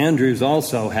 because Andrews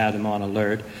also had them on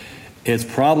alert, it's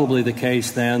probably the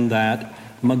case then that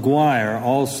McGuire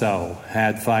also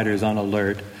had fighters on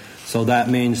alert. So that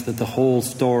means that the whole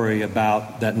story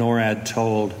about that NORAD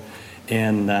told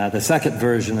in the second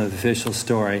version of the official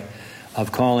story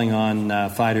of calling on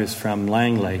fighters from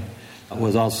Langley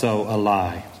was also a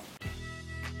lie.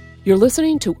 You're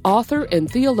listening to author and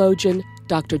theologian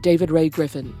Dr. David Ray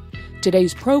Griffin.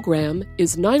 Today's program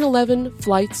is 9/11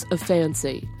 Flights of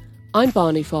Fancy. I'm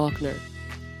Bonnie Faulkner.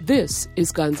 This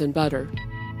is Guns and Butter.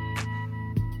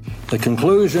 The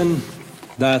conclusion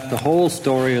that the whole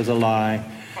story is a lie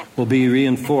will be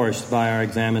reinforced by our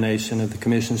examination of the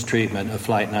Commission's treatment of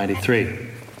Flight 93.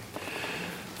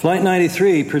 Flight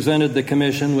 93 presented the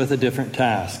Commission with a different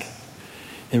task.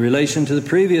 In relation to the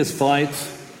previous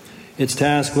flights, its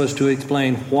task was to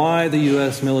explain why the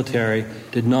U.S. military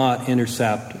did not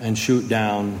intercept and shoot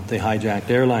down the hijacked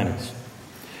airliners.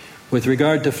 With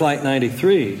regard to Flight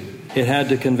 93, it had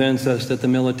to convince us that the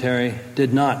military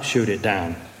did not shoot it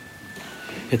down.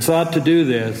 It sought to do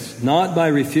this not by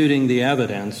refuting the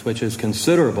evidence, which is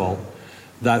considerable,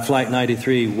 that Flight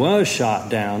 93 was shot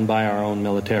down by our own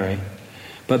military,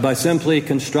 but by simply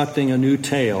constructing a new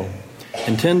tale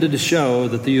intended to show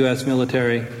that the U.S.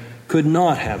 military could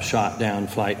not have shot down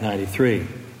Flight 93.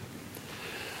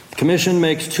 The Commission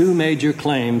makes 2 major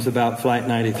claims about Flight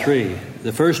 93.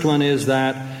 The first one is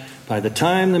that by the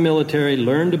time the military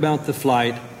learned about the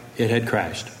flight, it had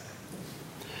crashed.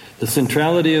 The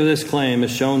centrality of this claim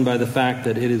is shown by the fact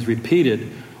that it is repeated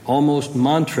almost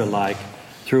mantra-like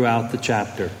throughout the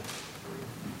chapter.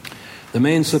 The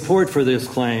main support for this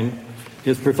claim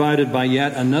is provided by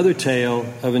yet another tale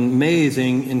of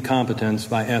amazing incompetence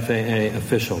by FAA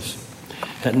officials.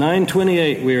 At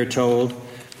 9:28, we are told,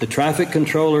 the traffic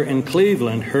controller in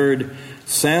Cleveland heard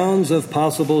sounds of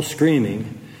possible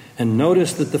screaming and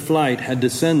noticed that the flight had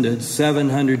descended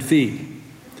 700 feet,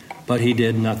 but he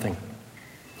did nothing.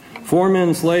 4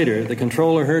 minutes later, the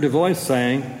controller heard a voice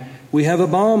saying, "We have a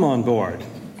bomb on board."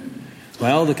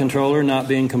 Well, the controller, not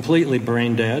being completely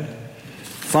brain dead,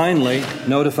 finally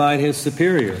notified his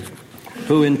superior,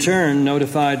 who in turn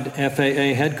notified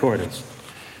FAA headquarters.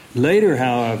 Later,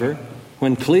 however,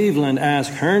 when Cleveland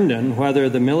asked Herndon whether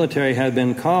the military had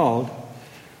been called,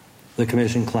 the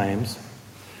Commission claims,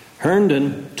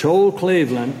 Herndon told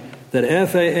Cleveland that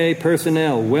FAA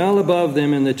personnel well above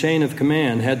them in the chain of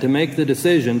command had to make the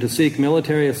decision to seek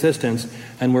military assistance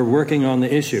and were working on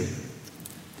the issue.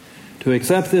 To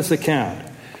accept this account,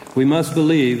 we must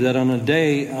believe that on a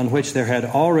day on which there had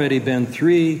already been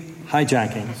 3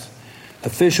 hijackings,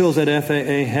 officials at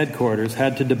FAA headquarters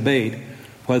had to debate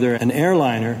whether an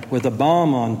airliner with a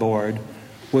bomb on board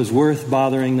was worth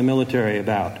bothering the military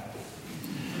about.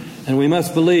 And we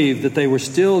must believe that they were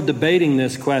still debating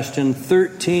this question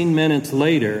 13 minutes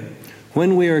later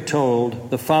when we are told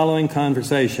the following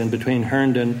conversation between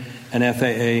Herndon and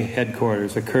FAA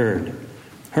headquarters occurred.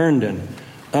 Herndon: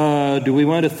 do we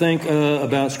want to think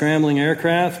about scrambling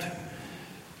aircraft?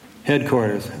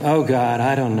 Headquarters: oh God,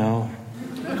 I don't know.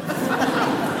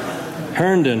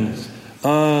 Herndon: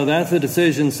 that's a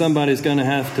decision somebody's going to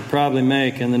have to probably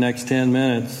make in the next 10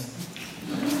 minutes.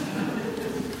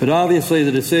 But obviously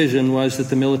the decision was that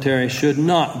the military should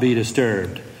not be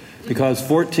disturbed, because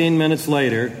 14 minutes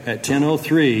later, at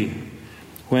 10:03,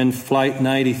 when Flight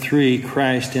 93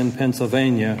 crashed in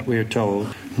Pennsylvania, we are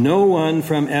told, no one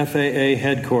from FAA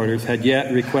headquarters had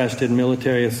yet requested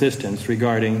military assistance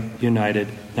regarding United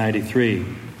 93.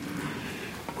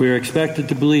 We are expected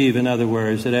to believe, in other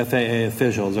words, that FAA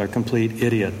officials are complete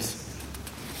idiots.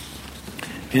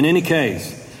 In any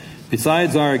case,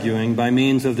 besides arguing by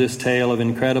means of this tale of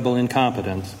incredible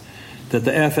incompetence that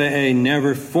the FAA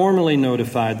never formally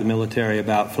notified the military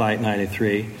about Flight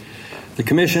 93, the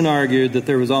Commission argued that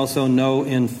there was also no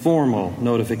informal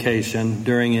notification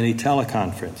during any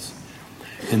teleconference.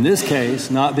 In this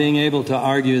case, not being able to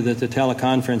argue that the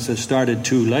teleconferences started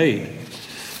too late,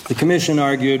 the Commission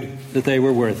argued that they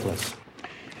were worthless.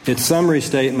 Its summary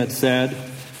statement said,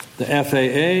 the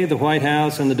FAA, the White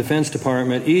House, and the Defense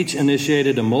Department each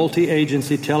initiated a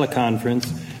multi-agency teleconference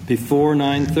before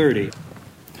 9:30.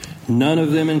 None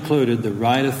of them included the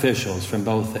right officials from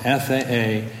both the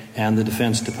FAA and the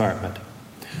Defense Department.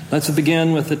 Let's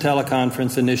begin with the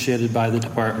teleconference initiated by the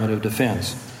Department of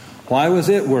Defense. Why was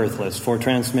it worthless for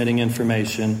transmitting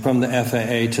information from the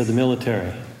FAA to the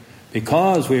military?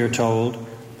 Because, we are told,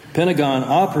 Pentagon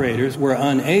operators were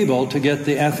unable to get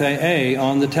the FAA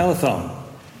on the telephone,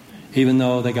 even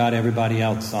though they got everybody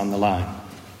else on the line.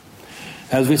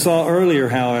 As we saw earlier,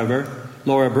 however,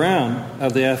 Laura Brown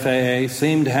of the FAA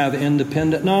seemed to have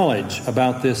independent knowledge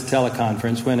about this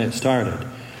teleconference when it started,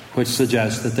 which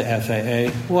suggests that the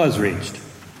FAA was reached.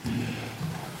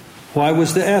 Why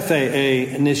was the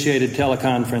FAA-initiated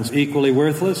teleconference equally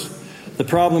worthless? The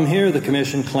problem here, the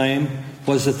Commission claimed,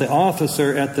 was that the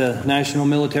officer at the National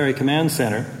Military Command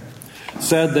Center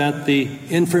said that the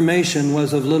information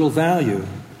was of little value,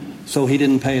 so he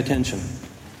didn't pay attention.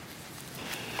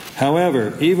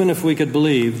 However, even if we could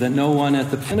believe that no one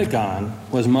at the Pentagon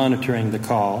was monitoring the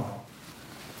call,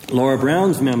 Laura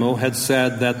Brown's memo had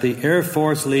said that the Air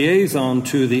Force liaison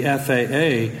to the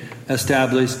FAA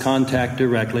established contact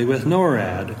directly with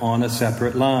NORAD on a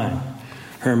separate line.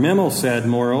 Her memo said,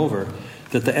 moreover,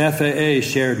 that the FAA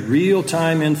shared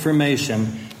real-time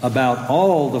information about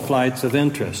all the flights of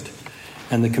interest,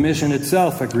 and the Commission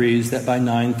itself agrees that by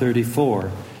 9:34,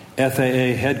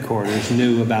 FAA headquarters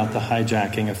knew about the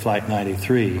hijacking of Flight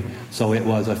 93, so it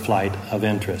was a flight of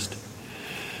interest.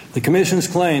 The Commission's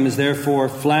claim is therefore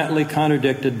flatly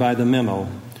contradicted by the memo,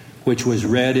 which was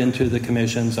read into the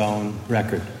Commission's own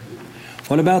record.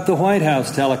 What about the White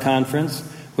House teleconference,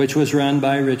 which was run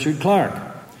by Richard Clark?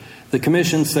 The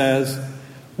Commission says,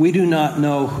 we do not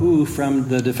know who from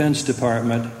the Defense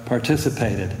Department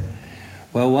participated.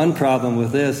 Well, one problem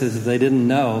with this is if they didn't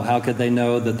know, how could they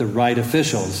know that the right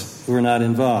officials were not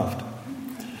involved?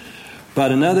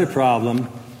 But another problem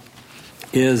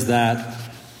is that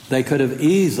they could have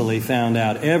easily found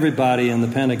out. Everybody in the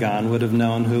Pentagon would have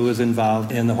known who was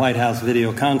involved in the White House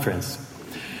video conference.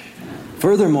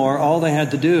 Furthermore, all they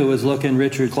had to do was look in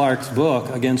Richard Clark's book,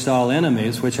 Against All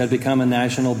Enemies, which had become a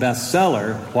national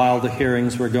bestseller while the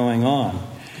hearings were going on.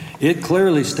 It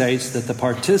clearly states that the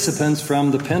participants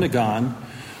from the Pentagon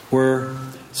were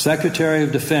Secretary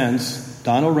of Defense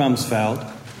Donald Rumsfeld,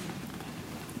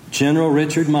 General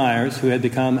Richard Myers, who had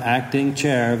become acting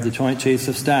chair of the Joint Chiefs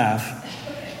of Staff,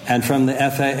 and from the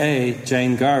FAA,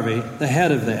 Jane Garvey, the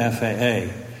head of the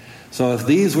FAA. So if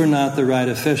these were not the right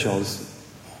officials,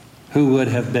 who would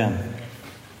have been?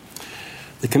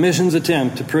 The Commission's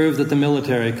attempt to prove that the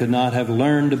military could not have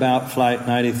learned about Flight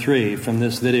 93 from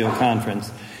this video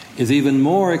conference is even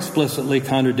more explicitly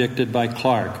contradicted by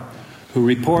Clark, who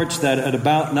reports that at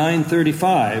about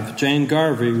 9:35, Jane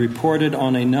Garvey reported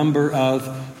on a number of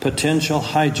potential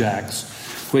hijacks,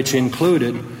 which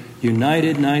included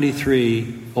United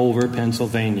 93 over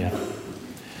Pennsylvania.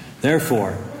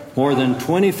 Therefore, more than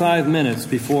 25 minutes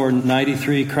before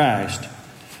 93 crashed,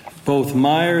 both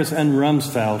Myers and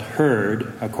Rumsfeld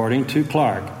heard, according to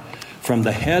Clark, from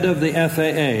the head of the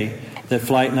FAA that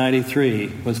Flight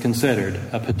 93 was considered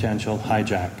a potential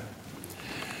hijack.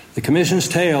 The Commission's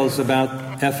tales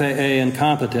about FAA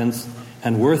incompetence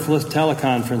and worthless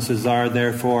teleconferences are,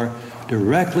 therefore,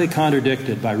 directly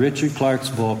contradicted by Richard Clark's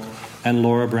book and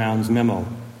Laura Brown's memo.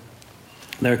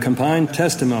 Their combined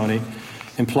testimony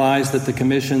implies that the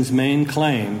Commission's main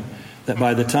claim that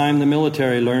by the time the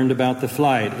military learned about the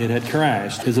flight it had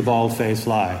crashed is a bald-faced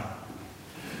lie.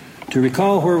 To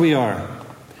recall where we are,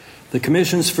 the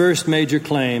Commission's first major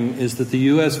claim is that the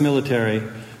U.S. military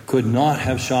could not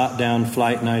have shot down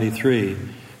Flight 93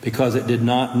 because it did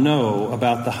not know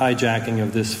about the hijacking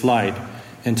of this flight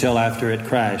until after it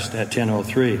crashed at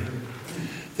 10:03.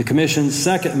 The Commission's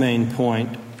second main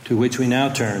point, to which we now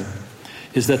turn,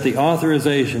 is that the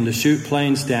authorization to shoot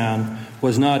planes down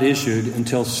was not issued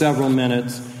until several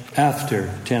minutes after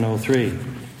 10:03.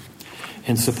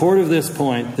 In support of this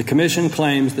point, the Commission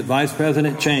claims that Vice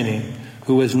President Cheney,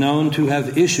 who was known to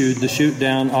have issued the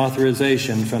shoot-down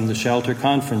authorization from the shelter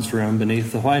conference room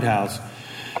beneath the White House,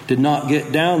 did not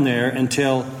get down there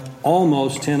until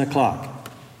almost 10 o'clock.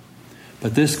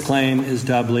 But this claim is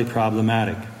doubly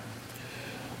problematic.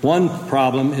 One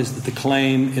problem is that the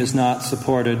claim is not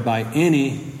supported by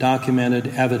any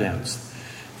documented evidence.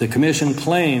 The Commission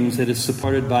claims it is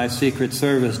supported by Secret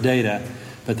Service data,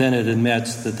 but then it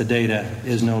admits that the data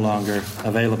is no longer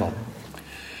available.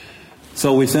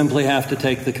 So we simply have to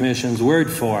take the Commission's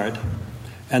word for it,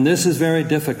 and this is very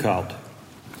difficult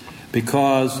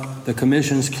because the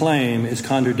Commission's claim is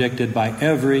contradicted by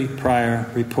every prior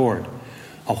report.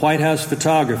 A White House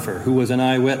photographer who was an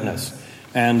eyewitness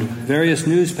and various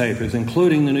newspapers,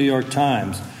 including the New York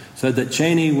Times, said that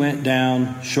Cheney went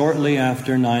down shortly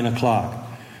after 9 o'clock.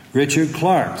 Richard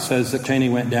Clark says that Cheney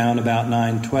went down about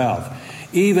 9:12.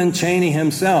 Even Cheney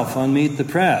himself on Meet the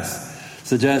Press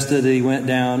suggested that he went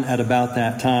down at about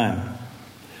that time.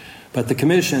 But the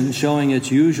Commission, showing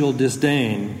its usual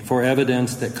disdain for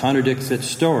evidence that contradicts its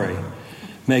story,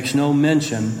 makes no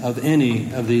mention of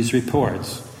any of these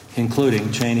reports,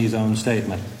 including Cheney's own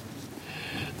statement.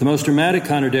 The most dramatic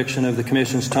contradiction of the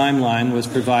Commission's timeline was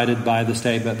provided by the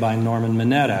statement by Norman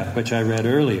Mineta, which I read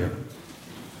earlier.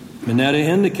 Mineta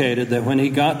indicated that when he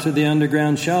got to the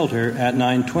underground shelter at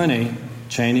 9:20,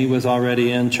 Cheney was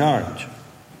already in charge.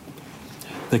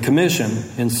 The Commission,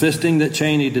 insisting that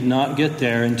Cheney did not get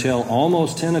there until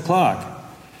almost 10 o'clock,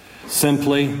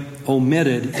 simply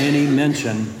omitted any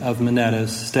mention of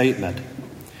Mineta's statement.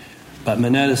 But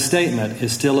Mineta's statement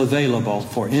is still available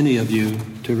for any of you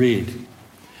to read.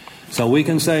 So we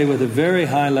can say with a very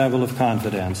high level of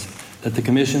confidence that the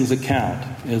Commission's account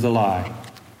is a lie.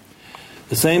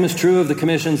 The same is true of the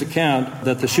Commission's account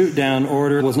that the shoot-down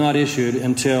order was not issued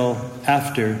until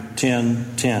after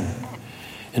 10:10.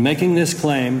 In making this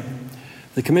claim,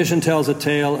 the Commission tells a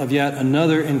tale of yet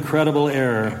another incredible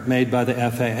error made by the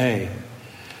FAA.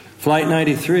 Flight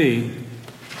 93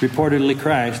 reportedly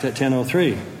crashed at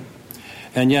 10:03.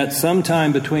 And yet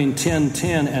sometime between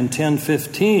 10:10 and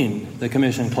 10:15, the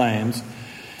Commission claims,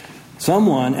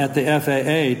 someone at the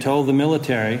FAA told the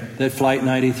military that Flight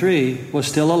 93 was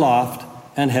still aloft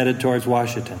and headed towards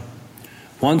Washington.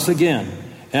 Once again,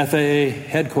 FAA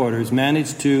headquarters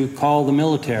managed to call the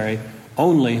military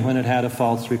only when it had a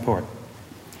false report.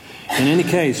 In any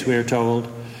case, we are told,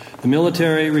 the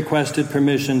military requested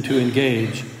permission to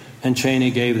engage, and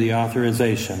Cheney gave the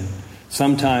authorization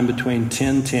sometime between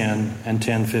 10:10 and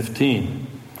 10:15.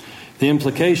 The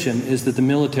implication is that the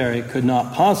military could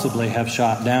not possibly have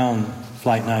shot down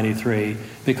Flight 93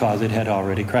 because it had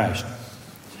already crashed.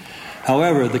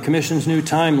 However, the Commission's new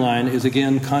timeline is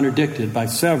again contradicted by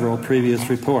several previous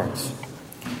reports.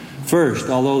 First,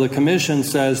 although the Commission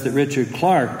says that Richard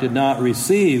Clark did not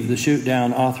receive the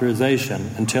shoot-down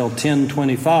authorization until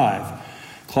 10:25,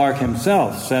 Clark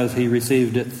himself says he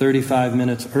received it 35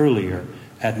 minutes earlier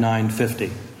at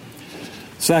 9:50.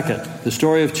 Second, the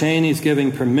story of Cheney's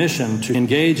giving permission to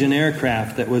engage an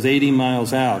aircraft that was 80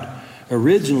 miles out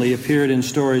originally appeared in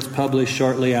stories published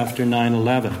shortly after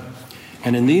 9/11.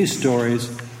 And in these stories,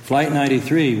 Flight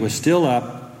 93 was still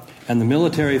up and the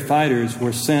military fighters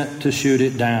were sent to shoot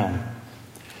it down.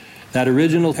 That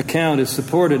original account is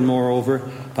supported, moreover,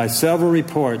 by several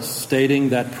reports stating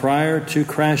that prior to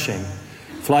crashing,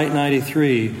 Flight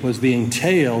 93 was being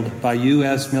tailed by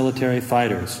U.S. military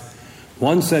fighters.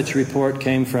 One such report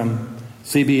came from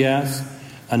CBS,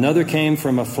 another came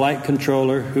from a flight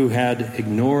controller who had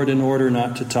ignored an order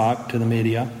not to talk to the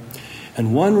media,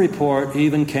 and one report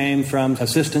even came from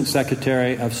Assistant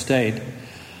Secretary of State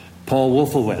Paul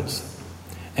Wolfowitz.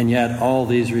 and yet all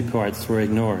these reports were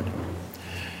ignored.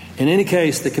 In any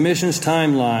case, the Commission's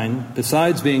timeline,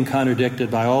 besides being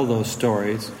contradicted by all those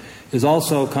stories, is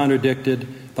also contradicted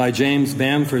by James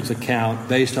Bamford's account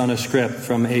based on a script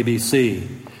from ABC.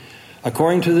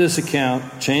 According to this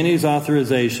account, Cheney's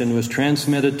authorization was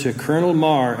transmitted to Colonel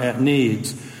Marr at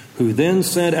Needs, who then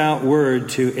sent out word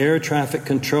to air traffic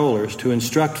controllers to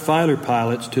instruct fighter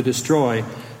pilots to destroy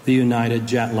the United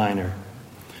jetliner.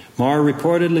 Marr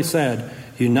reportedly said,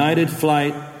 United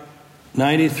Flight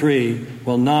 93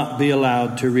 will not be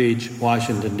allowed to reach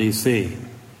Washington, D.C.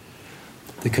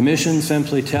 The Commission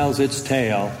simply tells its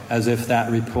tale as if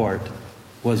that report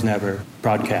was never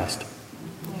broadcast.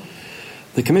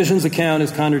 The Commission's account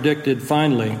is contradicted,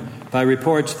 finally, by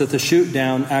reports that the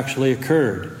shoot-down actually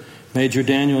occurred. Major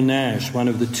Daniel Nash, one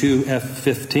of the two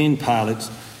F-15 pilots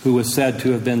who was said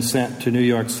to have been sent to New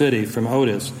York City from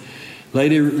Otis,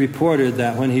 later reported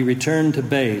that when he returned to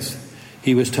base,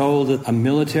 he was told that a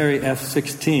military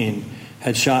F-16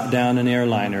 had shot down an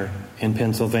airliner in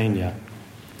Pennsylvania.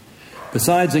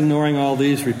 Besides ignoring all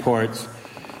these reports,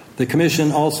 the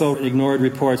Commission also ignored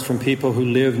reports from people who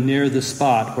lived near the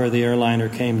spot where the airliner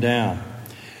came down.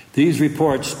 These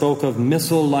reports spoke of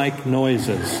missile-like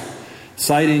noises,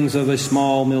 sightings of a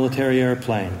small military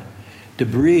airplane,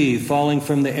 debris falling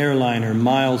from the airliner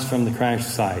miles from the crash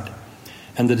site,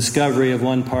 and the discovery of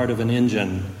one part of an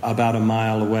engine about a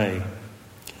mile away.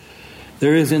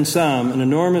 There is in sum an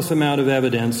enormous amount of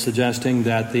evidence suggesting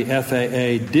that the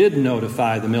FAA did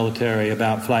notify the military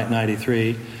about Flight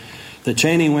 93, that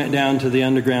Cheney went down to the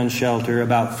underground shelter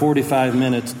about 45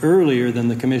 minutes earlier than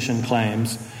the Commission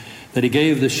claims, that he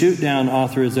gave the shoot-down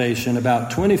authorization about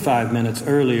 25 minutes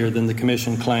earlier than the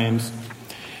Commission claims,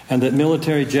 and that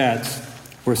military jets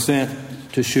were sent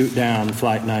to shoot down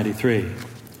Flight 93.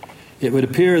 It would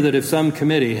appear that if some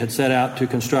committee had set out to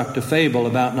construct a fable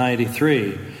about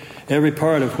 93, every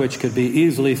part of which could be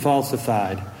easily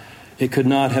falsified, it could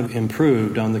not have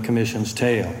improved on the Commission's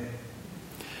tale.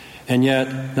 And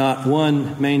yet, not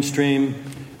one mainstream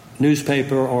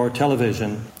newspaper or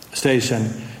television station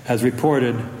has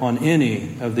reported on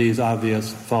any of these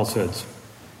obvious falsehoods.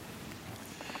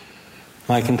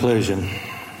 My conclusion.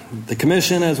 The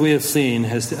Commission, as we have seen,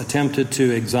 has attempted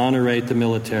to exonerate the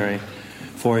military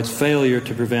for its failure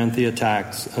to prevent the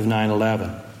attacks of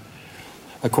 9/11.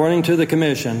 According to the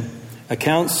Commission,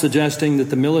 accounts suggesting that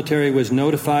the military was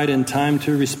notified in time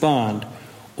to respond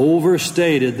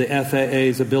overstated the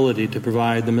FAA's ability to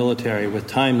provide the military with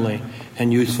timely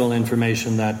and useful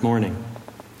information that morning.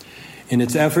 In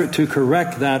its effort to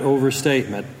correct that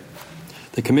overstatement,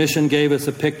 the Commission gave us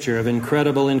a picture of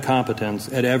incredible incompetence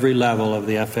at every level of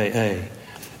the FAA.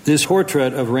 This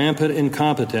portrait of rampant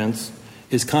incompetence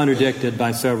is contradicted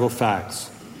by several facts.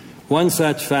 One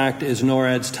such fact is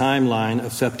NORAD's timeline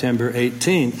of September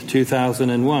 18,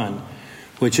 2001,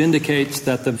 which indicates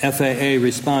that the FAA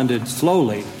responded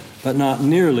slowly, but not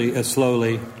nearly as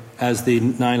slowly as the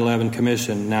 9/11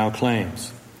 Commission now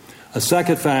claims. A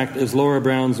second fact is Laura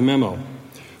Brown's memo,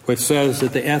 which says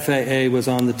that the FAA was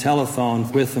on the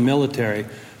telephone with the military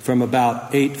from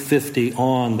about 8:50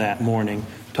 on that morning,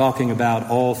 talking about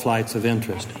all flights of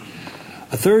interest.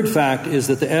 A third fact is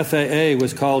that the FAA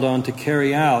was called on to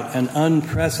carry out an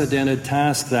unprecedented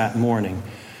task that morning,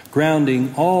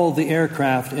 grounding all the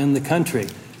aircraft in the country.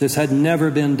 This had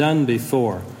never been done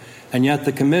before, and yet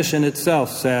the Commission itself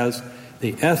says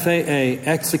the FAA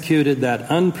executed that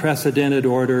unprecedented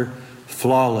order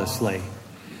flawlessly.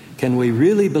 Can we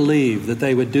really believe that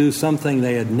they would do something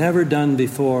they had never done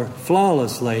before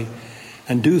flawlessly,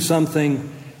 and do something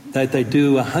that they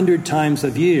do 100 times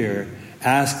a year,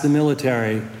 ask the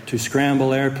military to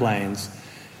scramble airplanes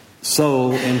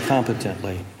so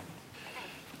incompetently?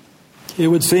 It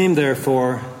would seem,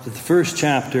 therefore, that the first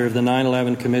chapter of the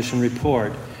 9/11 Commission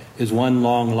report is one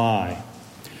long lie.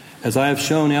 As I have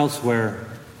shown elsewhere,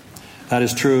 that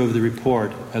is true of the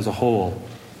report as a whole.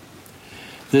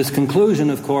 This conclusion,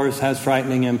 of course, has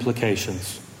frightening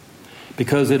implications,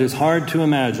 because it is hard to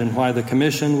imagine why the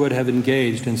Commission would have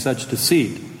engaged in such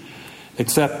deceit,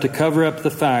 except to cover up the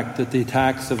fact that the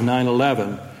attacks of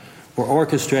 9/11 were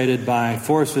orchestrated by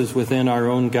forces within our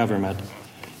own government,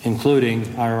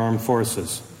 including our armed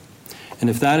forces. And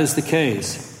if that is the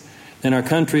case, then our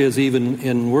country is even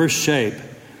in worse shape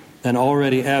than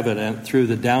already evident through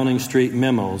the Downing Street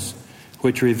memos,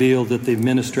 which revealed that the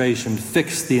administration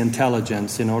fixed the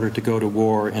intelligence in order to go to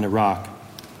war in Iraq.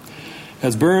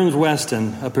 As Burns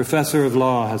Weston, a professor of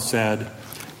law, has said,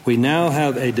 we now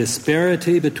have a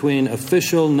disparity between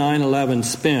official 9/11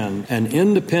 spin and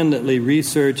independently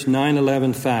researched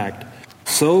 9/11 fact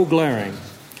so glaring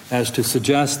as to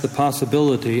suggest the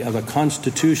possibility of a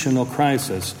constitutional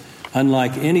crisis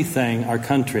unlike anything our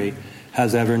country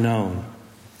has ever known.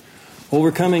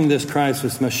 Overcoming this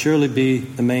crisis must surely be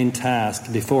the main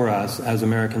task before us as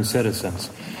American citizens,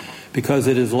 because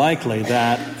it is likely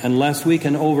that unless we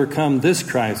can overcome this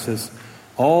crisis,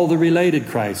 all the related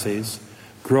crises,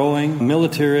 growing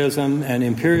militarism and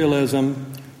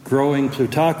imperialism, growing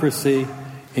plutocracy,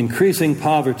 increasing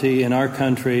poverty in our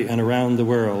country and around the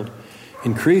world,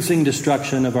 increasing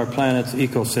destruction of our planet's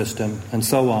ecosystem, and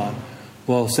so on,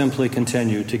 will simply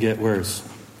continue to get worse.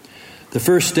 The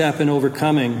first step in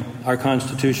overcoming our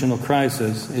constitutional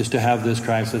crisis is to have this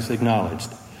crisis acknowledged.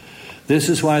 This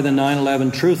is why the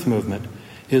 9/11 Truth Movement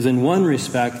is in one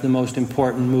respect the most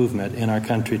important movement in our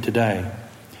country today.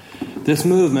 This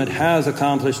movement has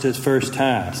accomplished its first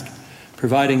task,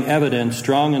 providing evidence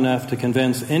strong enough to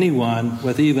convince anyone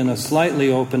with even a slightly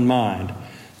open mind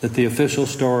that the official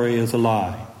story is a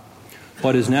lie.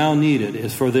 What is now needed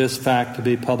is for this fact to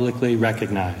be publicly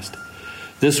recognized.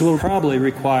 This will probably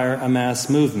require a mass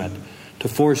movement to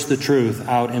force the truth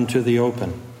out into the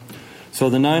open. So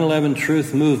the 9/11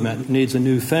 Truth Movement needs a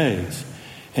new phase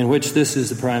in which this is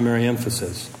the primary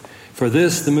emphasis. For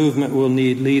this, the movement will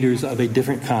need leaders of a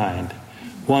different kind,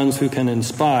 ones who can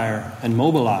inspire and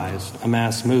mobilize a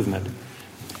mass movement.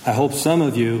 I hope some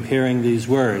of you hearing these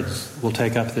words will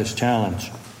take up this challenge.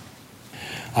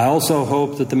 I also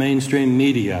hope that the mainstream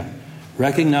media,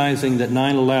 recognizing that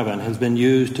 9/11 has been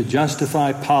used to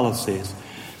justify policies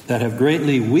that have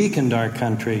greatly weakened our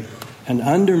country and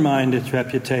undermined its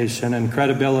reputation and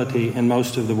credibility in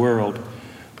most of the world,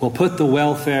 will put the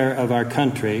welfare of our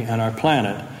country and our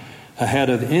planet ahead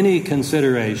of any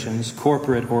considerations,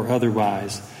 corporate or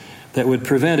otherwise, that would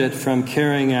prevent it from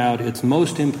carrying out its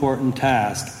most important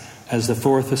task as the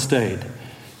Fourth Estate,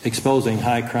 exposing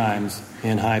high crimes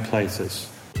in high places.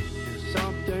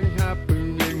 Something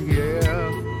happening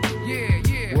here.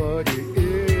 Yeah. What it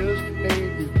is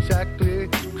ain't exactly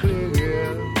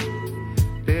clear.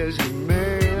 There's a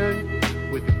man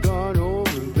with a gun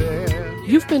over there.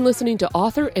 You've been listening to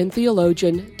author and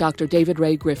theologian Dr. David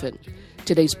Ray Griffin.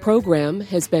 Today's program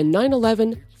has been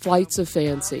 9/11 Flights of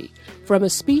Fancy, from a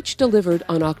speech delivered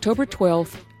on October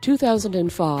 12,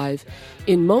 2005,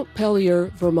 in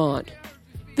Montpelier, Vermont.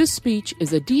 This speech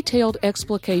is a detailed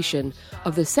explication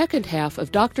of the second half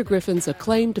of Dr. Griffin's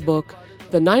acclaimed book,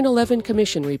 The 9/11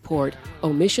 Commission Report,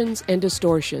 Omissions and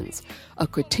Distortions, a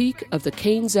critique of the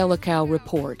Kane-Zelikow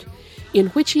Report, in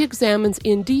which he examines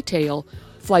in detail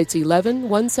Flights 11,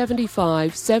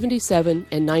 175, 77,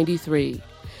 and 93.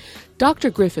 Dr.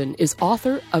 Griffin is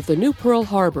author of The New Pearl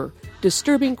Harbor,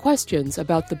 Disturbing Questions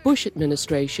About the Bush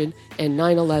Administration and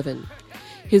 9/11.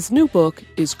 His new book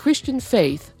is Christian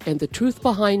Faith and the Truth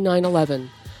Behind 9/11,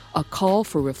 a call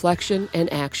for reflection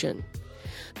and action.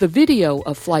 The video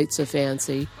of Flights of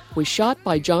Fancy was shot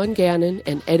by John Gannon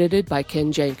and edited by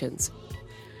Ken Jenkins.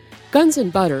 Guns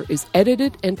and Butter is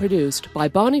edited and produced by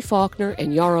Bonnie Faulkner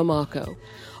and Yara Mako.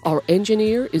 Our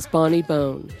engineer is Bonnie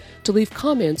Bone. To leave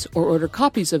comments or order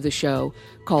copies of the show,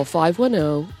 call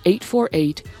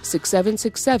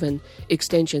 510-848-6767,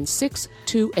 extension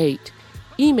 628.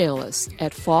 Email us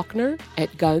at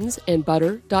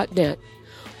faulkner@gunsandbutter.net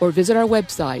or visit our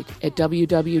website at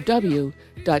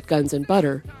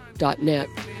www.gunsandbutter.net.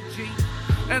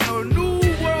 And a new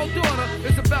world order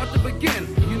is about to begin.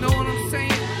 You know what I'm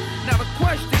saying? Now the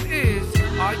question is,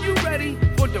 are you ready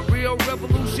for the real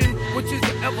revolution, which is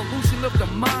the evolution of the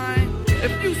mind?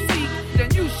 If you seek,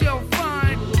 then you shall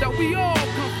find that we all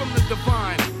come from the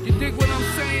divine. You dig what I'm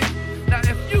saying? Now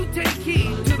if you take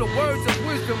heed to the words of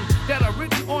wisdom that are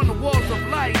written on the walls of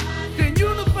life, then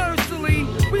universally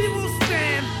we will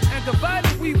stand, and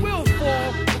divided we will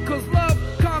fall, because love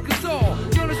conquers all.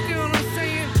 You understand what I'm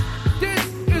saying? This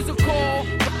is a call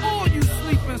for all you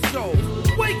sleeping souls.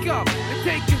 Wake up and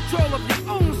take control of your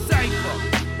own cipher,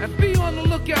 and be on the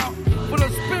lookout for the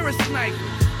spirit sniper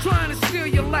trying to steal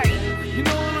your life. You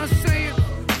know what I'm saying?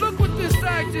 Look within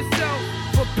inside yourself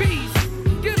for peace.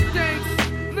 Give thanks,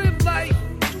 live life,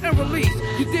 and release.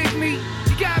 You dig?